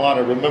South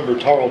Carolina remember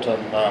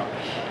Tarleton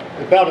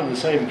about in the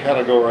same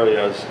category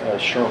as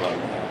Sherman,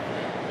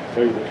 to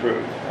tell you the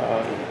truth.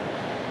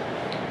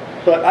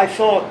 But I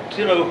thought,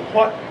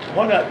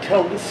 why not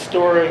tell this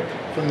story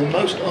from the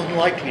most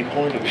unlikely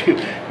point of view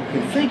you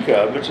can think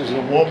of, which is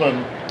a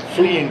woman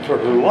fleeing for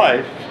her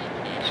life.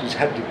 She's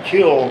had to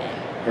kill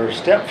her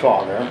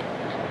stepfather,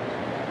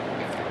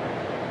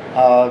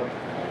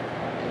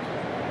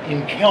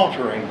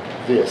 encountering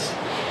this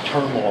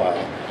turmoil,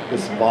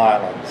 this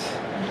violence.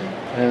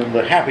 And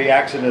the happy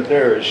accident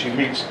there is she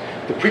meets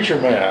the preacher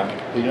man,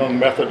 the young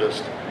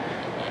Methodist,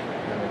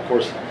 and of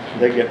course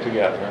they get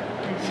together.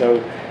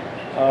 So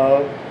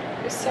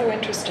it's so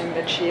interesting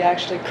that she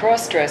actually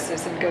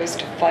cross-dresses and goes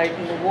to fight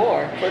in the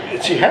war.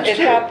 but she has It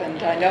to.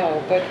 happened, I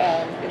know, but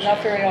it's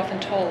not very often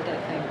told, I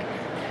think.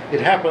 It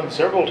happened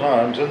several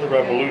times in the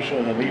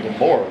Revolution and even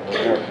more in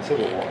the American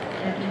Civil War.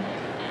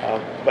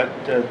 But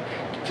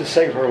to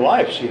save her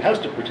life, she has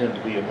to pretend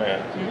to be a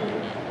man.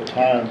 The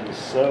time is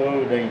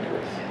so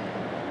dangerous.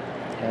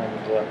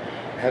 And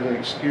had an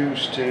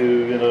excuse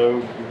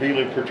to,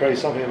 really portray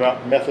something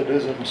about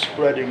Methodism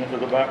spreading into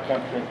the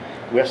backcountry,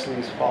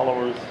 Wesley's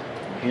followers,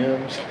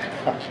 hymns.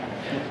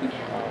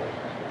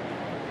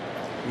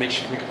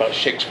 Makes you think about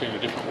Shakespeare in a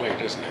different way,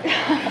 doesn't it?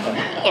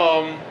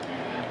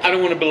 I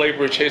don't want to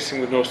belabor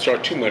Chasing the North Star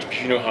too much,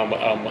 because you know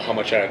how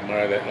much I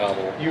admire that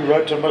novel. You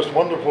wrote the most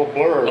wonderful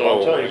blurb,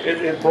 I'll tell you.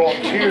 It brought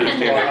tears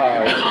to my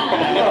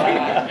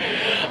eyes.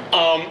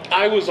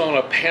 I was on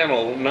a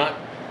panel not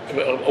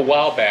a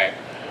while back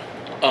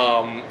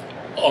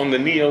on the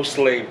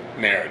neo-slave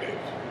narrative,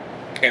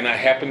 and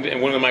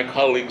and one of my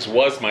colleagues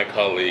was my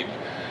colleague,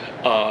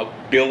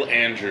 Bill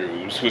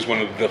Andrews, who's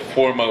one of the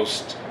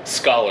foremost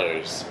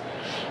scholars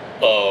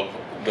of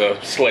the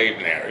slave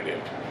narrative.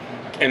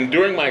 And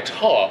during my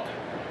talk,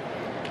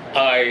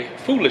 I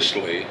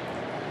foolishly,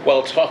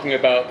 while talking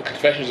about the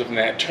Confessions of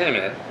Nat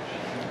Turner,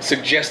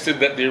 suggested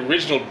that the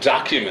original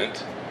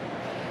document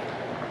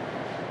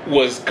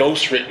was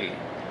ghostwritten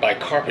by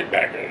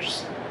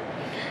carpetbaggers.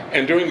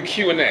 And during the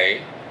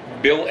Q&A,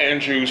 Bill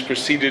Andrews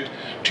proceeded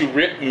to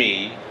rip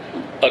me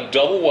a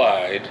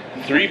double-wide,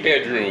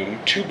 3-bedroom,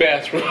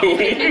 2-bathroom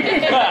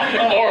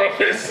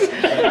orifice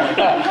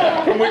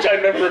from which I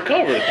never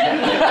recovered.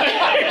 And,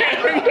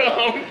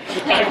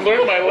 I've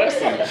learned my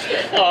lesson.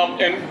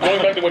 And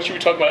going back to what you were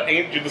talking about,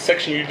 the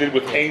section you did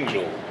with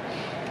Angel,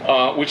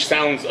 which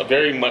sounds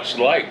very much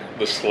like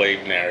the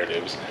slave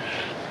narratives.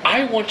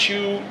 I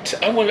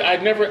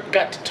never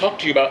got to talk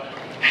to you about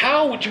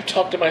how would you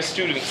talk to my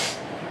students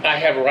I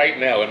have right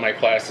now in my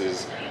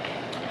classes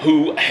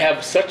who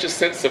have such a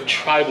sense of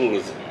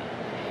tribalism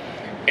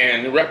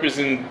and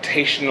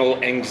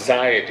representational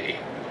anxiety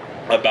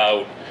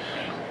about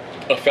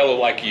a fellow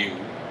like you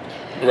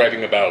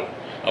writing about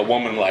a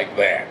woman like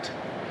that.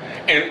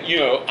 And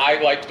I,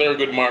 like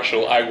Thurgood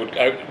Marshall, I would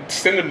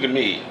send them to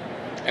me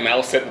and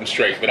I'll set them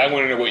straight, but I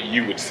want to know what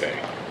you would say.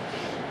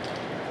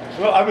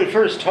 Well, I would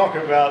first talk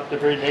about the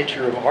very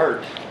nature of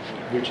art,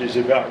 which is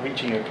about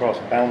reaching across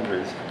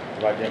boundaries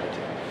of identity.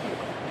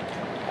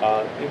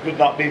 It would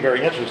not be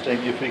very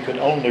interesting if we could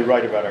only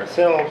write about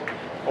ourselves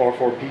or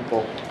for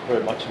people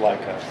very much like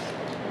us.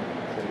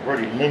 So we've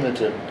already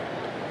limited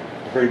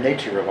the very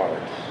nature of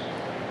art.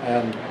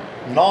 And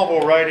novel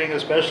writing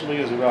especially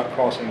is about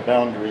crossing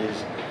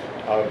boundaries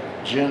of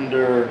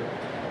gender,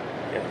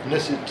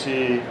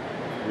 ethnicity,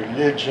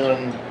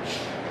 religion,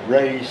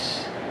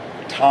 race,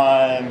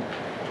 time,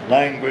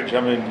 language.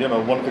 I mean,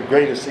 one of the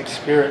greatest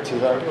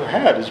experiences I've ever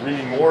had is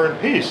reading War and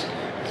Peace.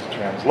 It's a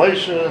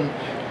translation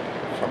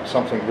from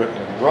something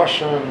written in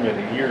Russian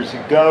many years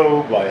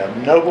ago by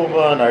a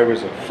nobleman. I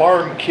was a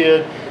farm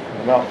kid in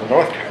the mountains of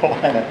North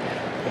Carolina.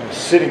 I was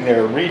sitting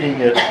there reading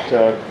it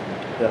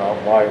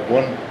by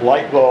one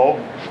light bulb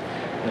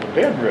in a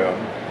bedroom.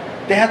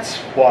 That's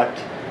what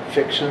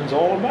fiction's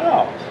all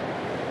about.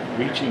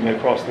 Reaching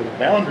across the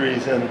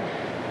boundaries and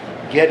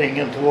getting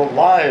into the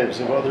lives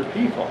of other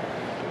people.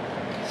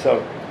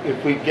 So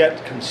if we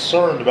get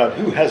concerned about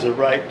who has a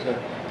right to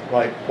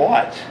write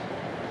what,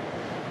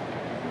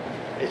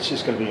 it's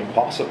just going to be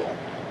impossible.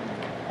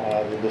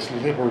 This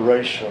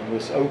liberation,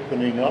 this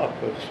opening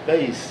up of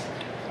space,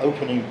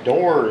 opening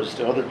doors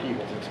to other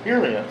people's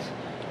experience,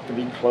 to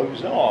be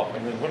closed off.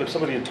 And then what if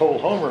somebody had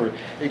told Homer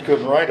he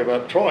couldn't write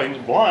about Troy? He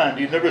was blind.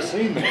 He'd never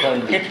seen the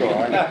plains of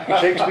Troy.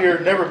 Shakespeare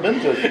had never been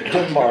to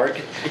Denmark.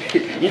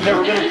 He'd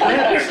never been to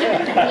France.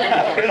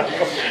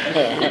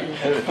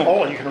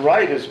 All you can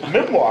write is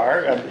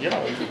memoir, and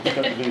it's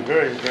going to be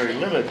very, very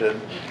limited.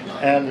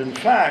 And in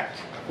fact,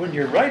 when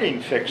you're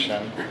writing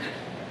fiction,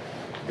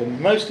 the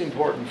most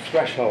important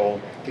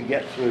threshold to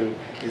get through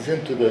is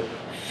into the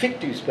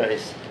fictive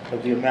space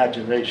of the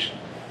imagination.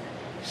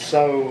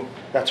 So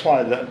that's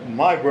why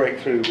my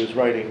breakthrough was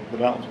writing The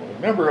Mountains Will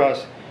Remember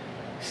Us,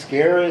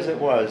 scary as it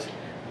was,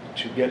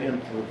 to get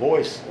into the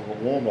voice of a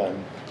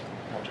woman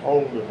much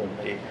older than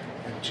me,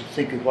 and to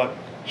think of what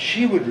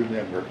she would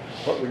remember,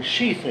 what would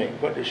she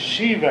think, what does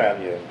she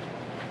value.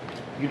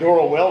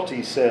 Eudora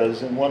Welty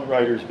says in one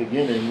writer's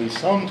beginning, we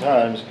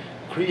sometimes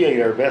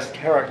create our best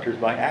characters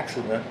by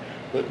accident,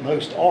 but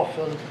most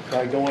often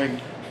by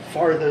going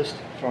farthest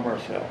from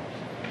ourselves.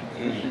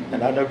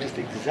 And I know just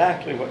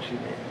exactly what she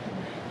means.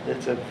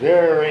 It's a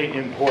very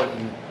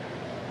important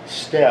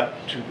step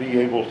to be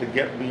able to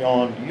get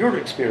beyond your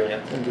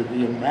experience into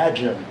the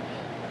imagined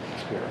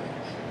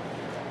experience.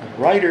 And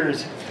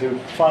writers who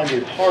find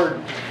it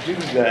hard to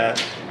do that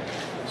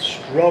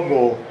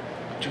struggle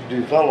to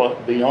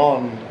develop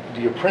beyond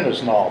the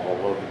apprentice novel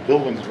or the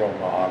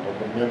Bildungsroman or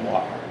the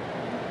memoir.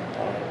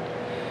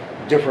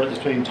 The difference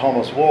between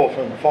Thomas Wolfe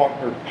and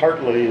Faulkner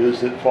partly is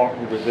that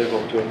Faulkner was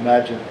able to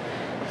imagine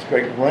this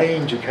great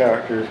range of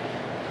characters.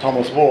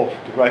 Thomas Wolfe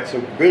could write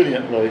so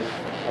brilliantly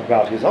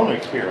about his own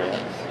experience,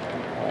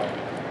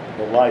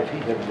 the life he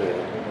had lived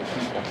and the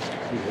people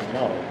he had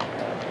known,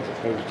 as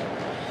opposed to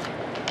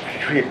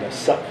creating a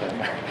something.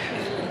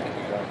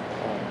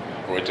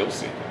 Roy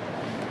Dillsey.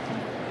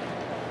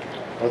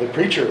 Or the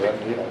preacher,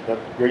 and that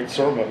great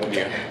sermon at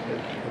the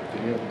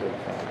end of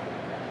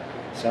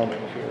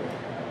Sounding the Fury.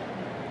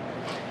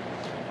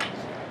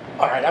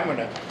 All right, I'm going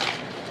to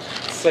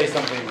say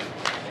something.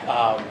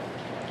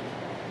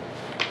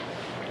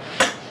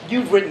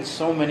 You've written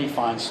so many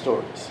fine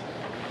stories,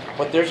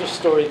 but there's a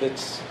story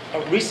that's a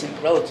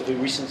relatively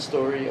recent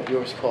story of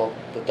yours called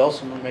The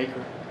Dulcimer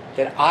Maker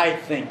that I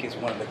think is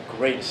one of the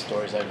greatest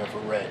stories I've ever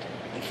read.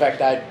 In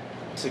fact, I'd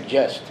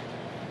suggest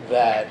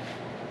that,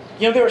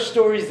 there are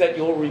stories that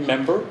you'll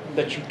remember,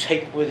 that you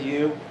take with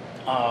you,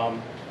 The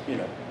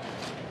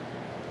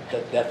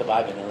Death of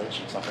Ivan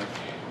Ilyich or something.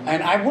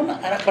 But I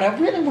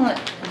really want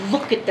to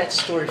look at that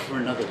story for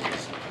another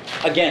reason.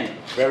 Again,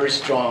 very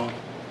strong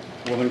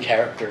woman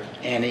character,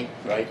 Annie,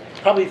 right?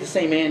 Probably the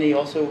same Annie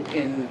also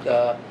in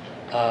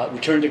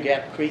Return to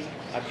Gap Creek,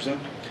 I presume.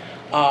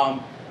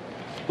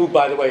 Who,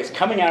 by the way, is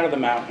coming out of the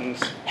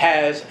mountains,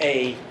 has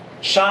a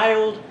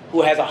child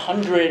who has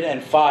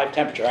 105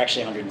 temperature,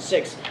 actually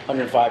 106,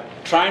 105,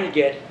 trying to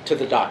get to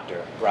the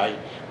doctor, right?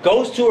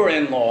 Goes to her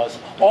in-laws,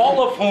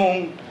 all of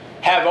whom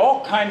have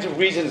all kinds of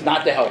reasons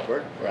not to help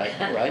her, right?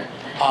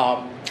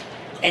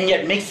 And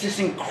yet makes this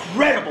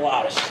incredible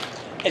odyssey.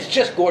 It's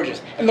just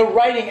gorgeous. And the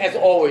writing, as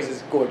always,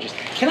 is gorgeous.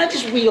 Can I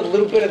just read a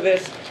little bit of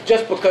this,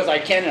 just because I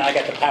can and I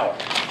got the power?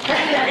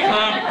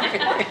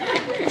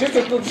 Just a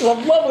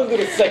lovely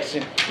little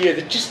section here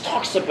that just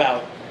talks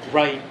about,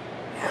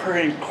 her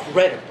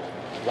incredible,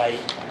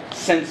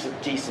 sense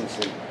of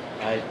decency,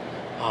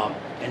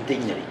 and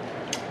dignity.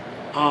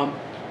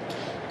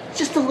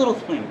 Just a little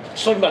thing.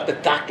 It's talking about the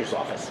doctor's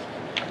office.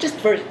 Just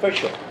very, very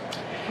short.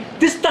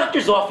 This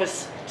doctor's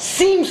office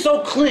seemed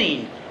so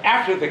clean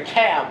after the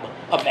cab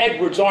of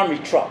Edward's army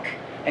truck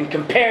and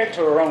compared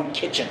to her own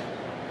kitchen.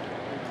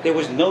 There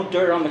was no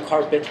dirt on the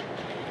carpet,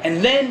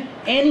 and then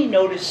Annie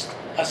noticed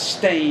a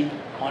stain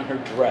on her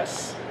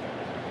dress.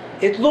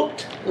 It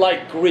looked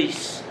like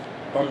grease,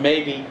 or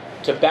maybe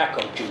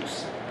tobacco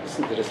juice.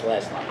 Listen to this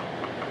last line.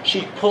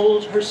 She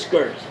pulled her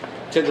skirt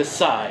to the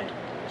side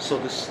so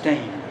the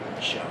stain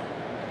wouldn't show.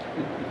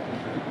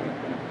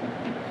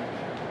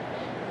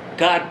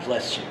 God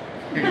bless you.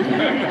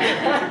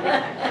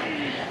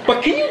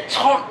 But can you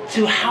talk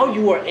to how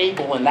you were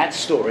able in that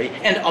story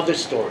and other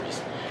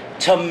stories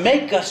to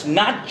make us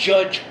not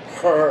judge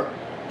her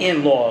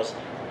in-laws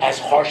as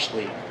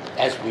harshly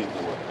as we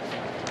would?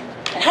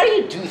 And how do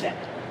you do that?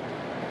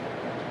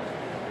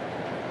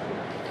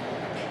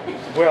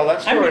 Well,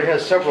 that story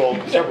has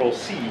several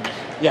seeds.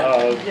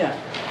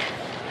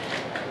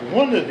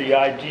 One of the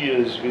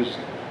ideas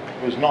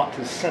was not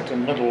to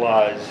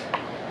sentimentalize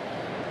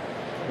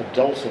the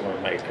dulcimer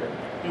maker,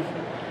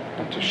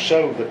 and to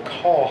show the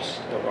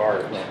cost of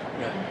art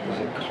as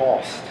a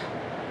cost.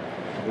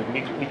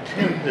 We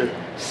tend to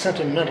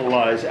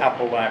sentimentalize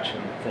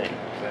Appalachian things,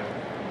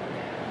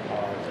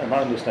 and I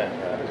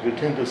understand that, as we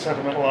tend to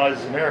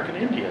sentimentalize American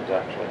Indians,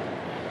 actually.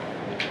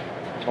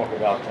 We talk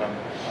about them.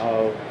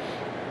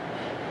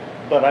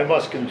 But I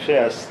must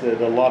confess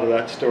that a lot of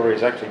that story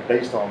is actually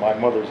based on my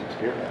mother's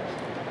experience.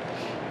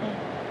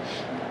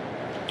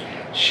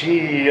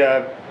 She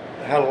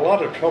had a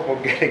lot of trouble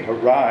getting a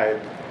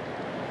ride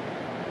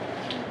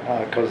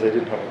because they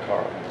didn't have a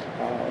car.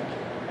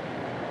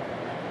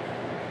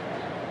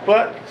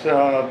 But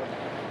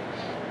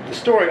the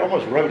story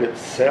almost wrote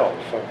itself.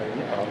 I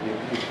mean,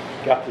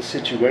 got the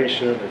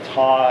situation, it's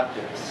hot,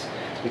 it's,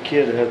 the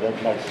kid has a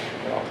nice,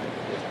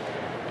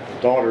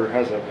 the daughter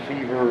has a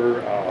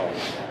fever.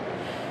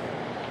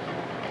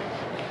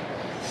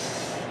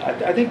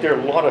 I think there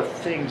are a lot of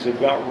things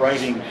about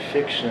writing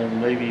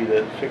fiction, maybe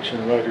that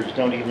fiction writers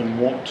don't even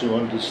want to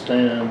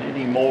understand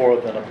any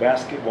more than a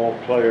basketball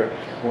player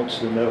wants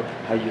to know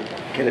how you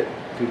get it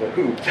through the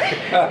hoop.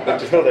 They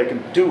just know they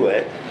can do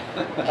it.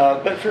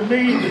 But for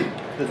me,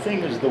 the thing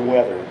is the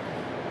weather.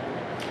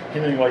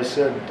 Hemingway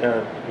said,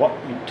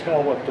 you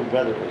tell what the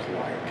weather is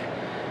like.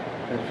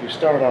 And if you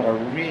start on a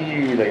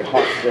really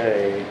hot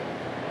day,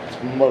 it's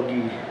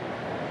muggy,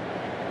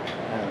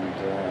 and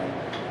the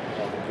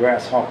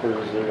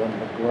grasshoppers are in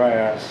the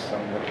grass,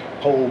 and the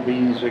pole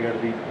beans are going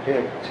to be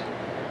picked,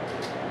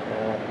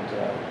 and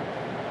the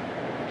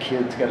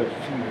kid's got a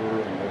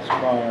fever and is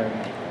crying.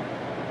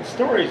 The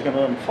story is going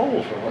to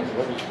unfold for one of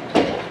those,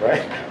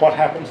 right? What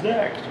happens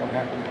next? What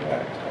happens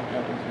next? What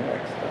happens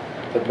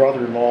next? The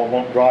brother-in-law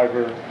won't drive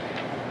her.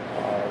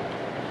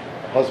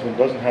 Husband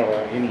doesn't have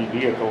any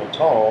vehicle at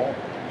all.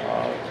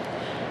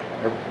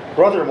 Her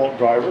brother won't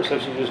drive her, so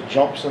she just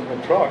jumps in the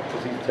truck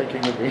because he's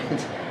taking the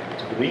beans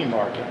to the bean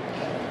market.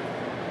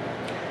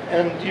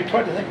 And you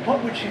try to think,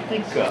 what would she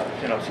think of?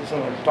 She's in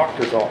a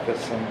doctor's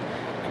office and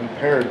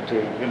compared to,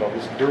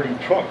 this dirty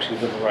truck she's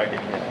been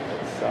riding in.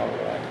 It's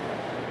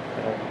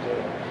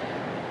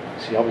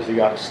and she obviously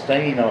got a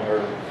stain on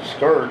her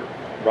skirt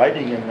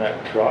riding in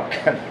that truck,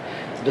 and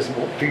it doesn't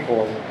want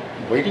people in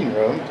the waiting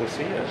room to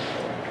see it.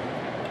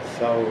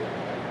 So,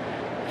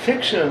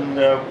 fiction,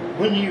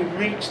 when you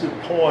reach the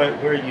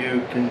point where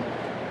you can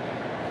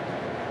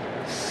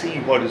see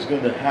what is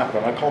going to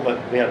happen, I call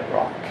that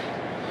bedrock.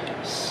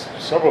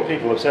 Several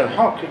people have said,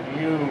 how could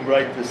you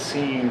write the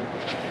scene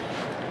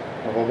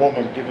of a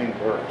woman giving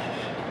birth?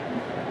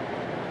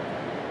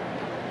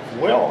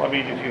 Well, if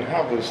you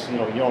have this,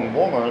 young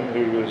woman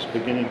who is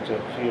beginning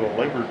to feel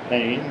labor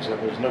pains and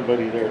there's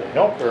nobody there to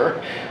help her,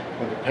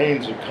 when the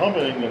pains are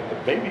coming and the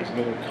baby's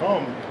going to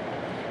come,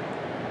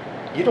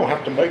 you don't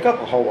have to make up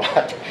a whole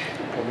lot.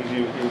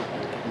 You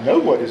know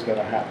what is going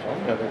to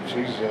happen, and if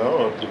she's,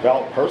 a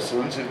devout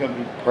person, she's going to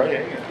be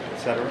praying,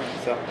 etc.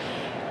 So,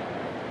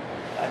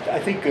 I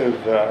think of,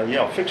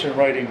 fiction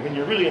writing, when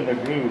you're really in the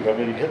groove,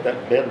 you hit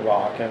that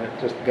bedrock and it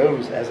just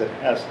goes as it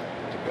has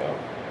to go.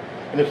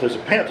 And if there's a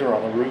panther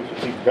on the roof,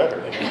 it's even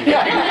better.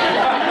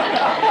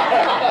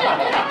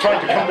 Trying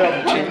to come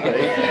down the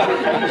chimney.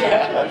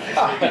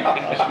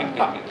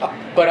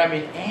 But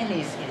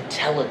Annie's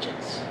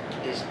intelligence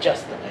is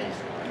just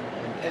amazing.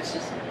 It's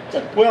just...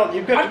 Well,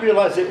 you've got to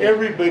realize that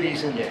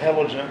everybody's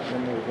intelligent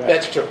in their way.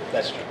 That's true.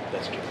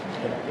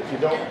 If you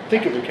don't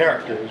think of a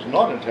character who's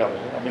not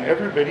intelligent,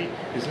 everybody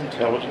is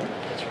intelligent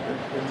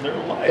in their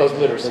life. Those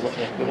literacy.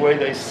 The way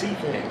they see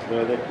things, the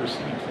way they perceive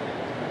things.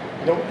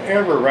 You don't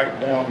ever write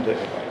down to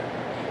anybody,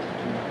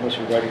 unless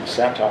you're writing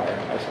satire,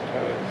 I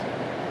suppose.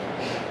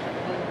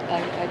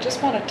 I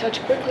just want to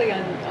touch quickly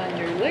on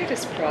your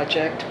latest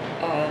project,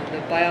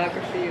 the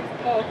biography of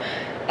Poe.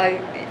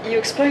 You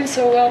explained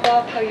so well,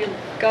 Bob, how you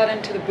got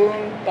into the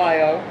Boone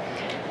bio,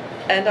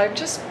 and I'm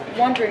just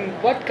wondering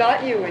what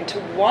got you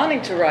into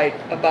wanting to write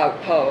about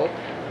Poe.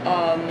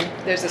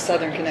 There's a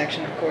Southern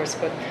connection, of course,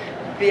 but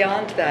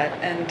beyond that,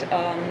 and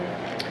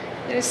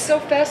it is so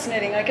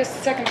fascinating. I guess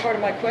the second part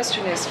of my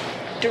question is,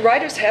 do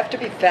writers have to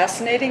be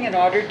fascinating in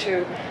order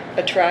to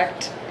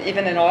attract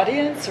even an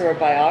audience or a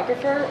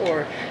biographer?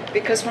 Or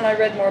because when I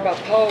read more about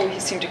Poe, he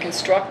seemed to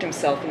construct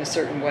himself in a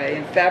certain way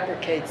and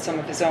fabricate some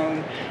of his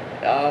own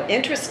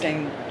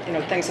interesting,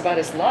 things about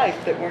his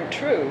life that weren't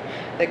true,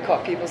 that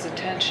caught people's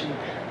attention,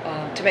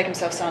 to make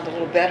himself sound a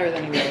little better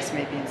than he was,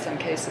 maybe in some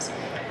cases.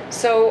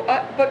 So,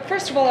 but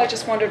first of all, I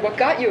just wondered what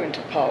got you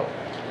into Poe,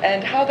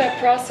 and how that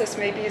process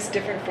maybe is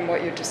different from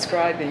what you're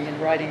describing in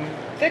writing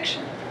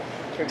fiction.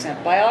 For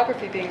example,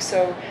 biography being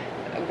so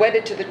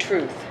wedded to the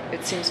truth,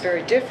 it seems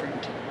very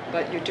different,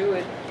 but you do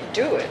it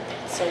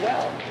so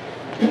well.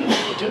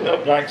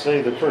 I'd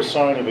say the first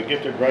sign of a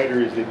gifted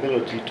writer is the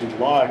ability to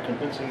lie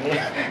convincingly.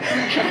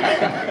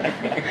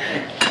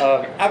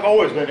 I've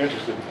always been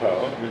interested in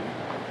Poe,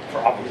 for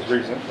obvious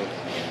reasons.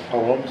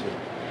 Poems that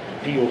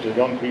appeal to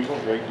young people a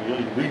great deal.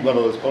 You read one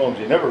of those poems,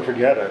 you never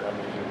forget it.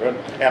 You read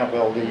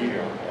Annabelle Lee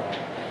or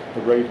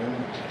The Raven.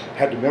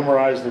 Had to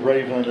memorize The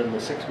Raven in the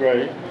 6th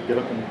grade, get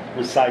up and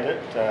recite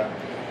it.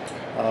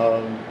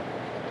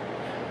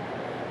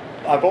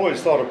 I've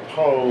always thought of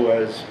Poe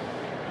as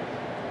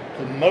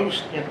the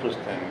most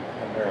interesting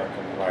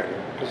American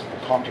writer because of the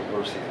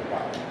controversy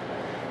about him.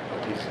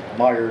 He's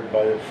admired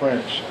by the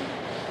French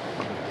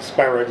and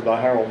disparaged by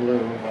Harold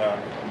Bloom.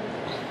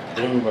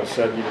 Bloom has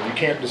said, you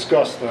can't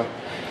discuss the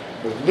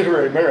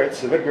literary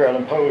merits of Edgar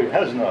Allan Poe. He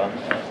has none.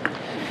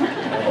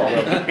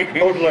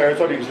 Baudelaire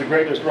thought he was the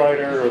greatest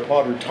writer of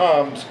modern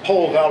times.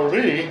 Paul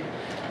Valéry,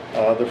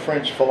 the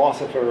French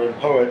philosopher and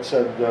poet,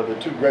 said the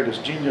two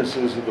greatest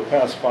geniuses of the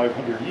past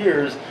 500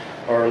 years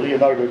are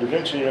Leonardo da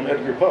Vinci and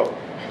Edgar Poe.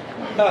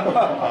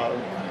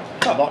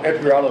 Not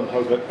Edgar Allan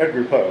Poe, but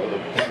Edgar Poe,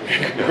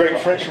 the great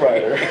French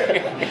writer.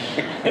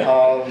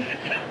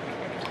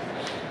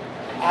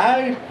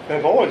 I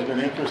have always been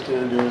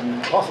interested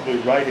in possibly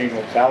writing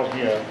about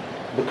him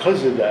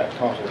because of that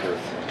controversy.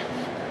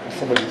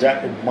 Somebody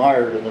that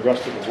admired in the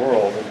rest of the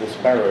world and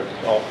disparaged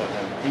often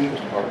in the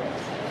English department.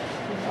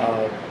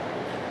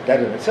 That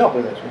in itself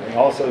is interesting. I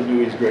also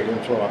knew his great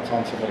influence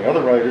on so many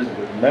other writers,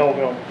 including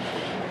Melville.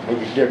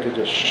 Moby Dick had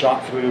just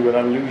shot through with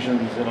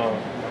allusions,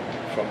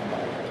 from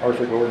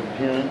Arthur Gordon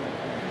Pym.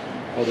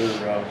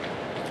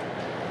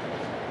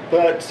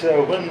 But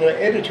when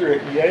the editor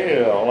at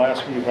Yale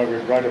asked me if I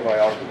would write a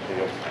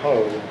biography of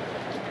Poe,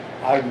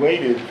 I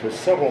waited for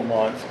several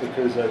months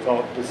because I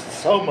thought there's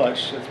so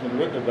much that's been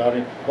written about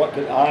him. What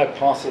could I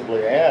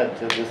possibly add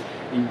to this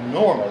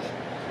enormous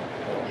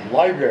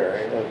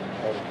library of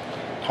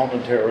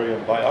commentary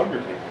and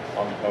biography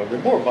on Poe? There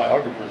are more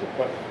biographers of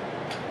Poe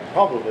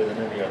probably than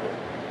any other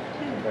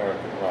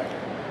American writer.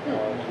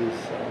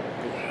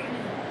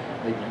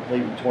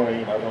 Maybe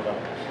Twain, I don't know.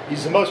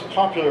 He's the most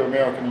popular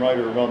American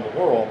writer around the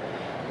world,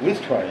 with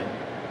Twain,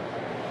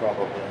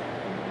 probably.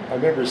 I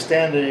remember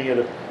standing at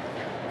a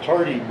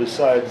party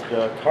beside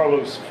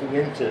Carlos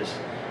Fuentes,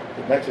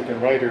 the Mexican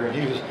writer, and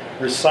he was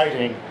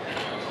reciting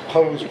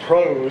Poe's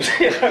prose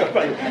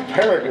by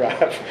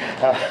paragraph.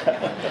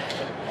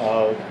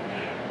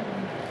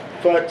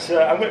 But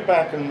I went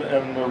back and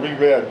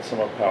reread some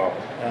of Poe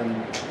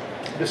and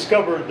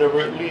discovered there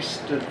were at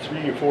least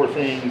 3 or 4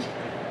 things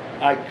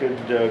I could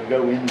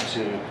go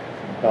into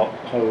about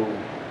Poe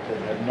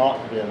that had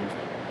not been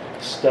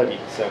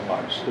studied so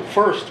much. The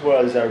first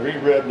was I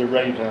reread The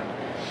Raven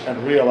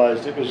and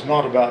realized it was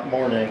not about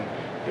mourning,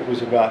 it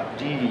was about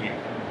deep,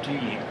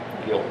 deep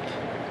guilt.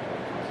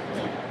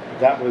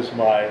 That was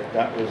my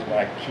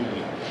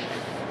key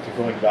to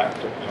going back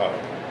to Poe.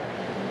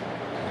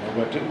 I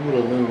went to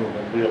Ullalum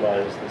and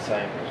realized the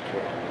same was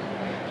true.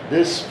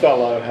 This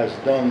fellow has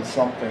done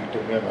something to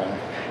women.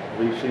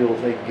 He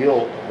feels a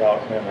guilt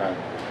about women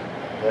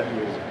that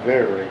is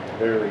very,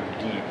 very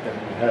deep, and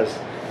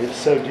it's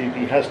so deep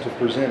he has to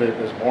present it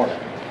as mourning.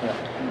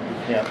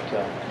 He can't.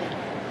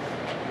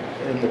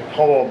 In the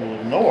poem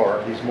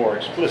Lenore, he's more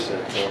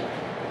explicit.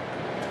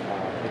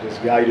 It is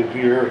Guy de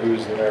Vere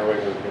who's the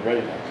narrator of The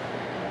Raven.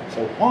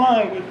 So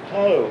why would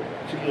Poe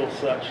feel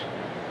such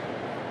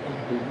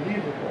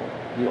unbelievable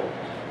guilt?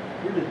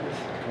 Where did this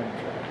come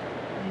from?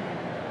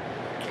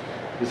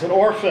 He's an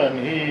orphan.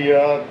 He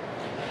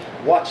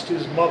watched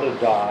his mother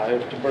die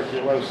of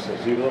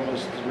tuberculosis. He was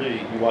almost 3.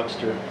 He watched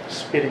her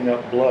spitting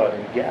up blood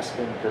and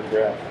gasping for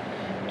breath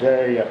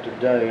day after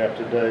day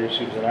after day.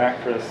 She was an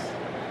actress.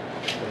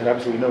 They had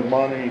absolutely no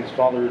money. His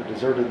father had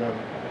deserted them.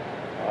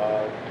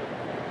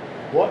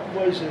 What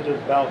was it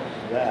about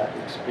that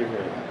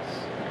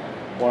experience?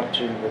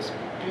 Watching this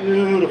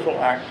beautiful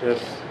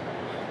actress,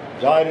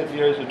 died at the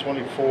age of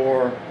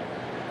 24,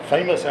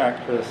 famous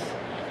actress.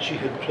 She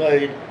had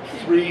played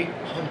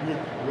 300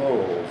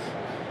 roles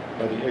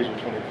by the age of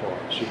 24.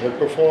 She had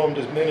performed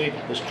as many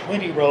as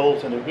 20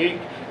 roles in a week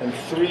and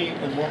 3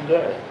 in one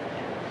day.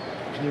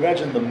 Can you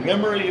imagine the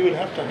memory you would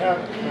have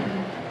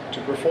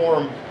to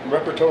perform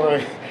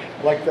repertory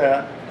like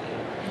that?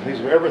 These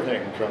were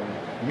everything from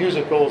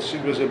musicals. She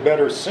was a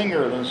better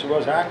singer than she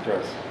was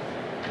actress,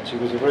 and she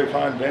was a very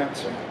fine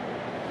dancer.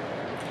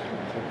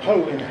 So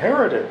Poe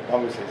inherited,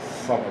 obviously,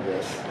 some of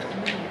this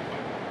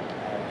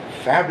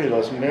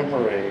fabulous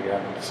memory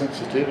and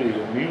sensitivity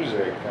to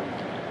music and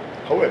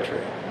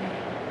poetry.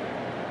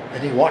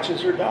 And he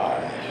watches her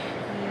die.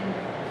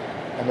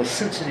 And a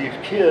sensitive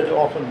kid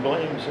often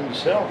blames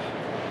himself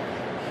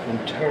when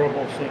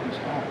terrible things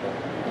happen.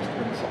 There's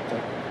been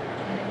something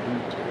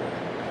into it.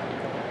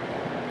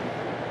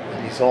 And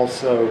he's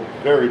also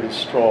very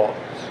distraught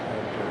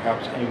and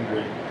perhaps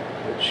angry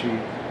that she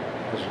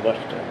has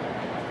left him.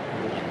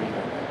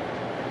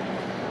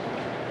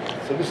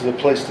 So this is a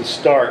place to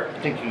start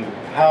thinking,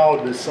 how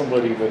does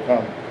somebody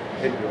become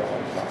Edgar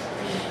Allan Poe?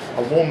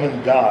 A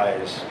woman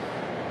dies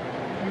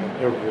in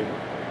every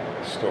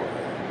story,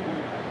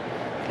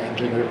 and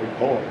in every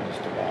poem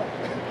just about.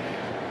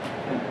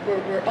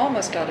 We're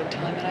almost out of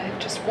time, and I have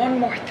just one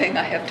more thing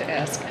I have to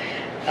ask.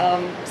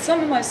 Some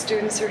of my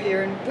students are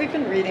here, and we've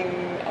been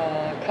reading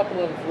a couple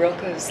of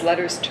Rilke's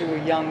letters to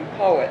a young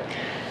poet.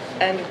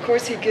 And of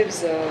course he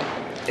gives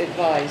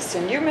advice.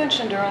 And you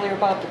mentioned earlier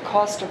about the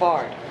cost of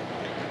art.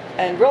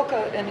 And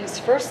Rilke, in his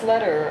first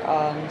letter,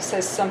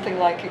 says something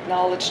like,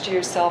 acknowledge to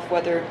yourself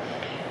whether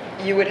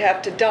you would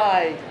have to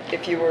die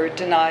if you were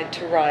denied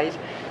to write.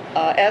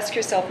 Ask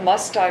yourself,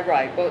 must I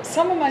write? Well,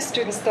 some of my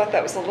students thought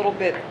that was a little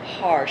bit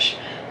harsh.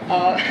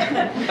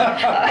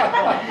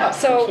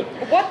 So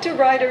what do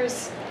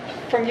writers,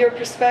 from your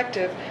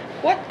perspective,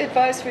 what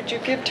advice would you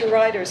give to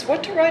writers?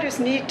 What do writers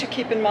need to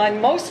keep in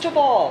mind most of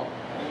all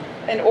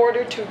in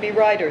order to be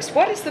writers?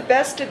 What is the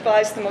best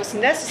advice, the most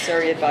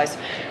necessary advice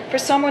for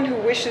someone who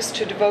wishes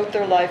to devote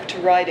their life to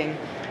writing?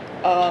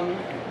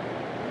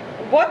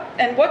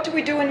 What do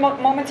we do in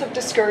moments of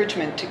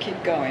discouragement to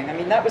keep going? I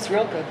mean, that was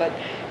Rilke, but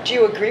do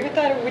you agree with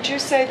that? Or would you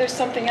say there's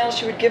something else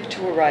you would give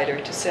to a writer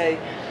to say,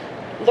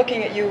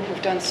 looking at you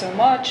who've done so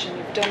much and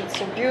you've done it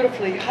so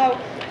beautifully,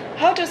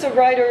 how does a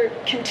writer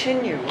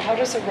continue? How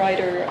does a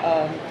writer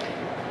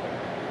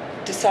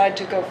decide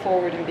to go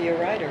forward and be a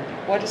writer?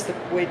 What is the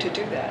way to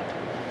do that?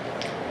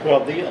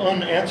 Well, the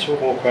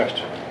unanswerable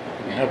question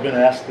we have been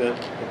asked at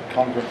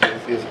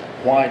conferences is,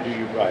 why do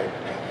you write?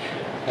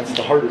 That's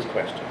the hardest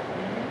question.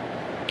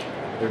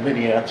 There are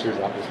many answers,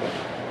 obviously,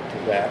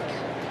 to that.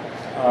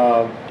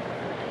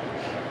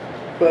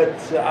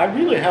 But I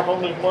really have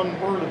only one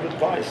word of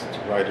advice to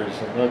writers,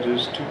 and that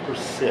is to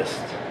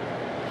persist.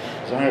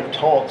 As I have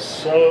taught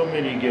so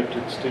many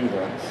gifted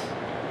students,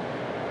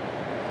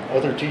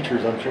 other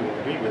teachers I'm sure will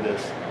agree with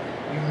this,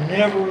 you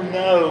never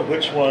know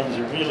which ones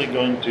are really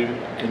going to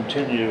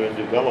continue and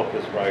develop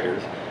as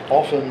writers.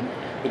 Often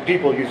the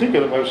people you think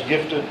of as most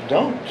gifted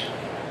don't.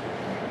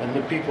 And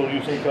the people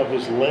you think of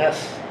as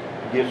less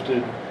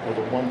gifted are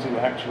the ones who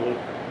actually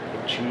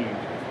achieve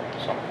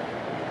something.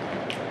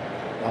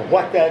 Now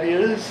what that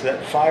is,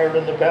 that fire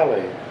in the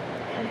belly,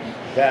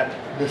 that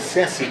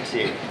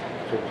necessity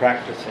for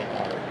practicing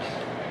art,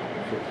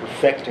 for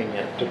perfecting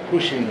it, to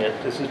pushing it.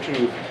 This is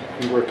true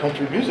if you were a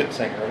country music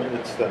singer. I mean,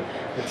 it's the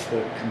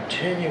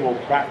continual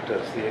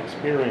practice, the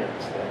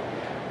experience,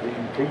 the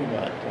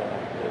improvement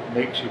that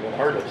makes you an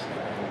artist.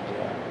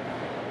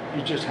 And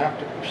you just have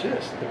to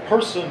persist. The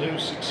person who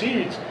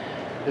succeeds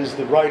is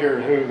the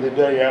writer who, the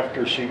day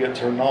after she gets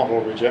her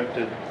novel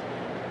rejected,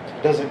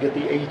 doesn't get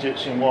the agent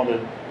she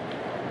wanted,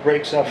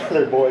 breaks up with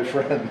her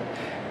boyfriend,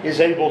 is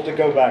able to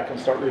go back and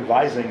start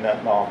revising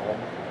that novel.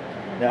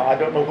 Now, I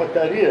don't know what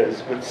that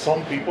is, but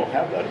some people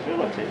have that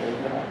ability.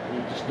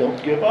 You just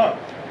don't give up,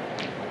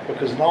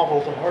 because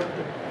novels are hard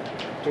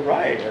to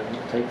write, and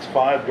it takes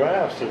 5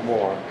 drafts or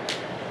more.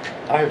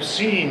 I have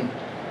seen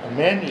a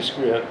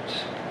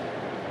manuscript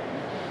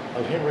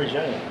of Henry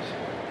James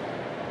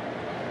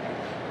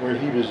where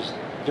he was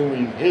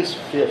doing his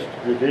 5th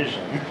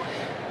revision.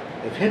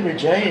 If Henry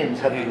James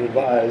had to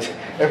revise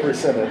every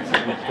sentence,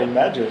 you can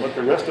imagine what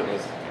the rest of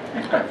us.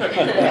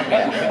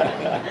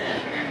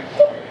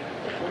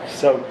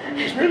 So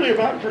it's really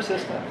about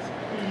persistence,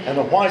 and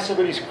why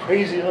somebody's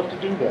crazy enough to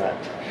do that.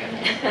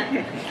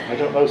 I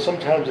don't know,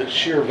 sometimes it's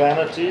sheer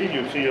vanity.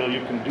 You feel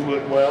you can do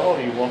it well.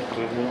 You want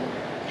to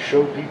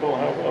show people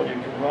how well you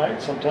can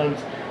write.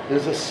 Sometimes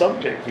there's a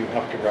subject you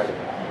have to write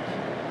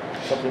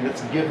about, something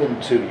that's given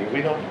to you.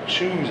 We don't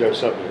choose our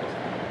subjects.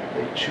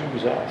 They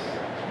choose us.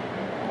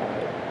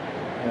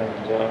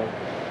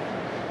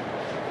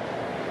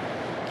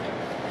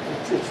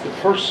 It's the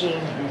person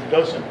who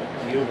doesn't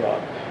give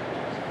up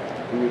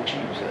who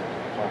achieves it.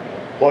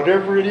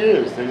 Whatever it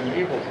is that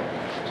enables them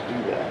to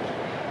do that.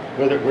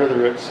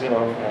 Whether it's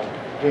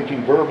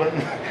drinking bourbon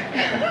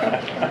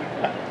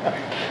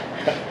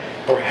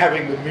or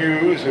having the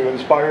muse who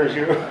inspires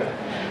you,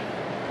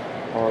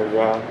 or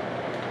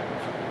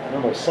I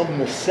don't know, some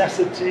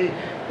necessity.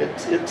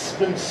 It's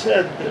been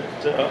said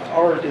that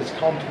art is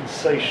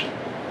compensation.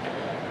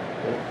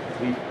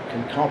 That we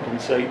can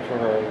compensate for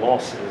our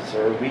losses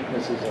or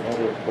weaknesses in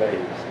other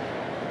ways.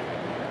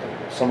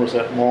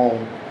 Somerset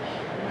Maugham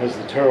has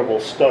the terrible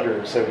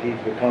stutter, so he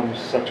becomes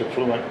such a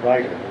fluent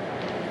writer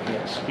he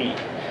can't speak.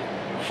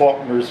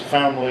 Faulkner's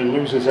family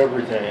loses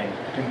everything.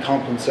 In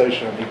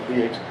compensation, he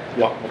creates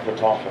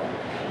Yoknapatawpha.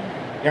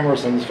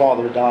 Emerson's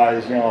father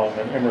dies young,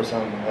 and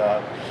Emerson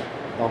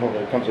not only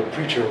becomes a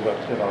preacher, but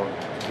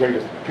the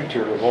greatest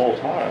preacher of all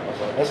time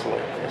as an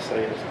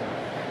essayist,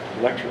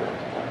 and lecturer.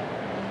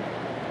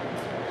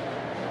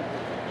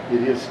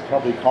 It is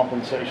probably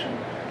compensation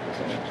to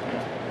some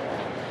extent.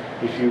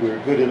 If you were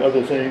good at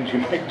other things, you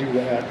might do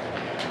that.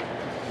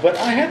 But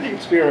I had the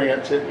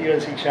experience at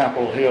UNC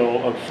Chapel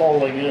Hill of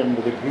falling in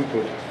with a group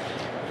of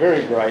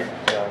very bright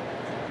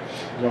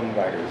young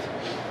writers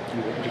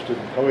who were interested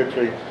in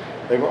poetry.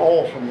 They were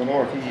all from the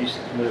Northeast,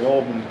 and they'd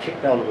all been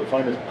kicked out of the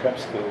finest prep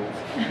schools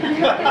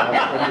in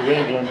New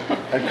England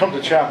and come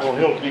to Chapel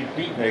Hill to be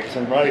beatniks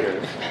and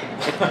writers.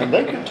 And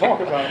they could talk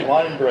about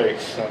line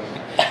breaks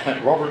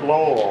and Robert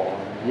Lowell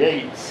and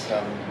Yeats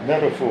and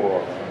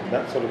metaphor and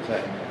that sort of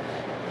thing.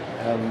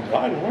 And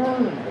I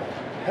learned a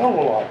hell of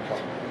a lot from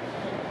them.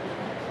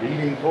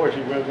 Reading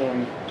poetry with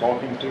them,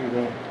 talking to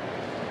them.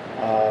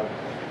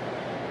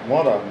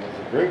 One of them was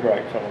a very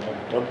bright fellow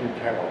named W.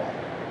 Carroll.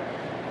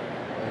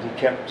 And he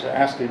kept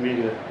asking me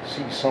to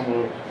see some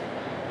of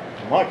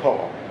my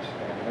poems.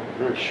 And I was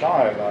very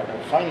shy about it.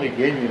 I finally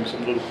gave him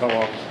some little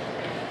poems.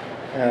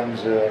 And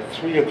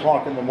 3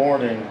 o'clock in the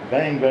morning,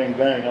 bang, bang,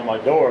 bang on my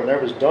door, and there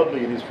was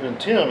Dudley and his friend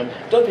Tim. And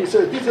Dudley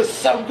said, "These are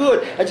so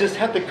good, I just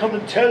had to come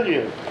and tell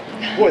you."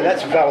 Boy,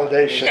 that's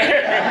validation.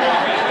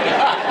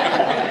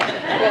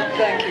 Well,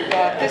 thank you,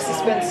 Bob. This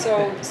has been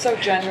so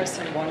generous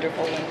and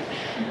wonderful, and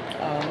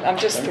I'm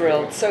just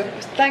thrilled. So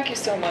thank you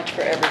so much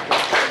for everything.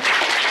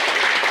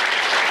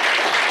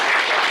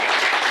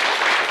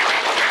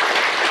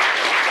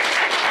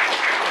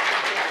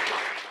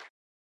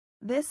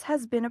 This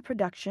has been a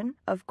production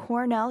of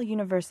Cornell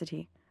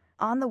University,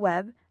 on the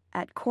web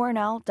at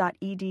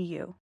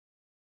cornell.edu.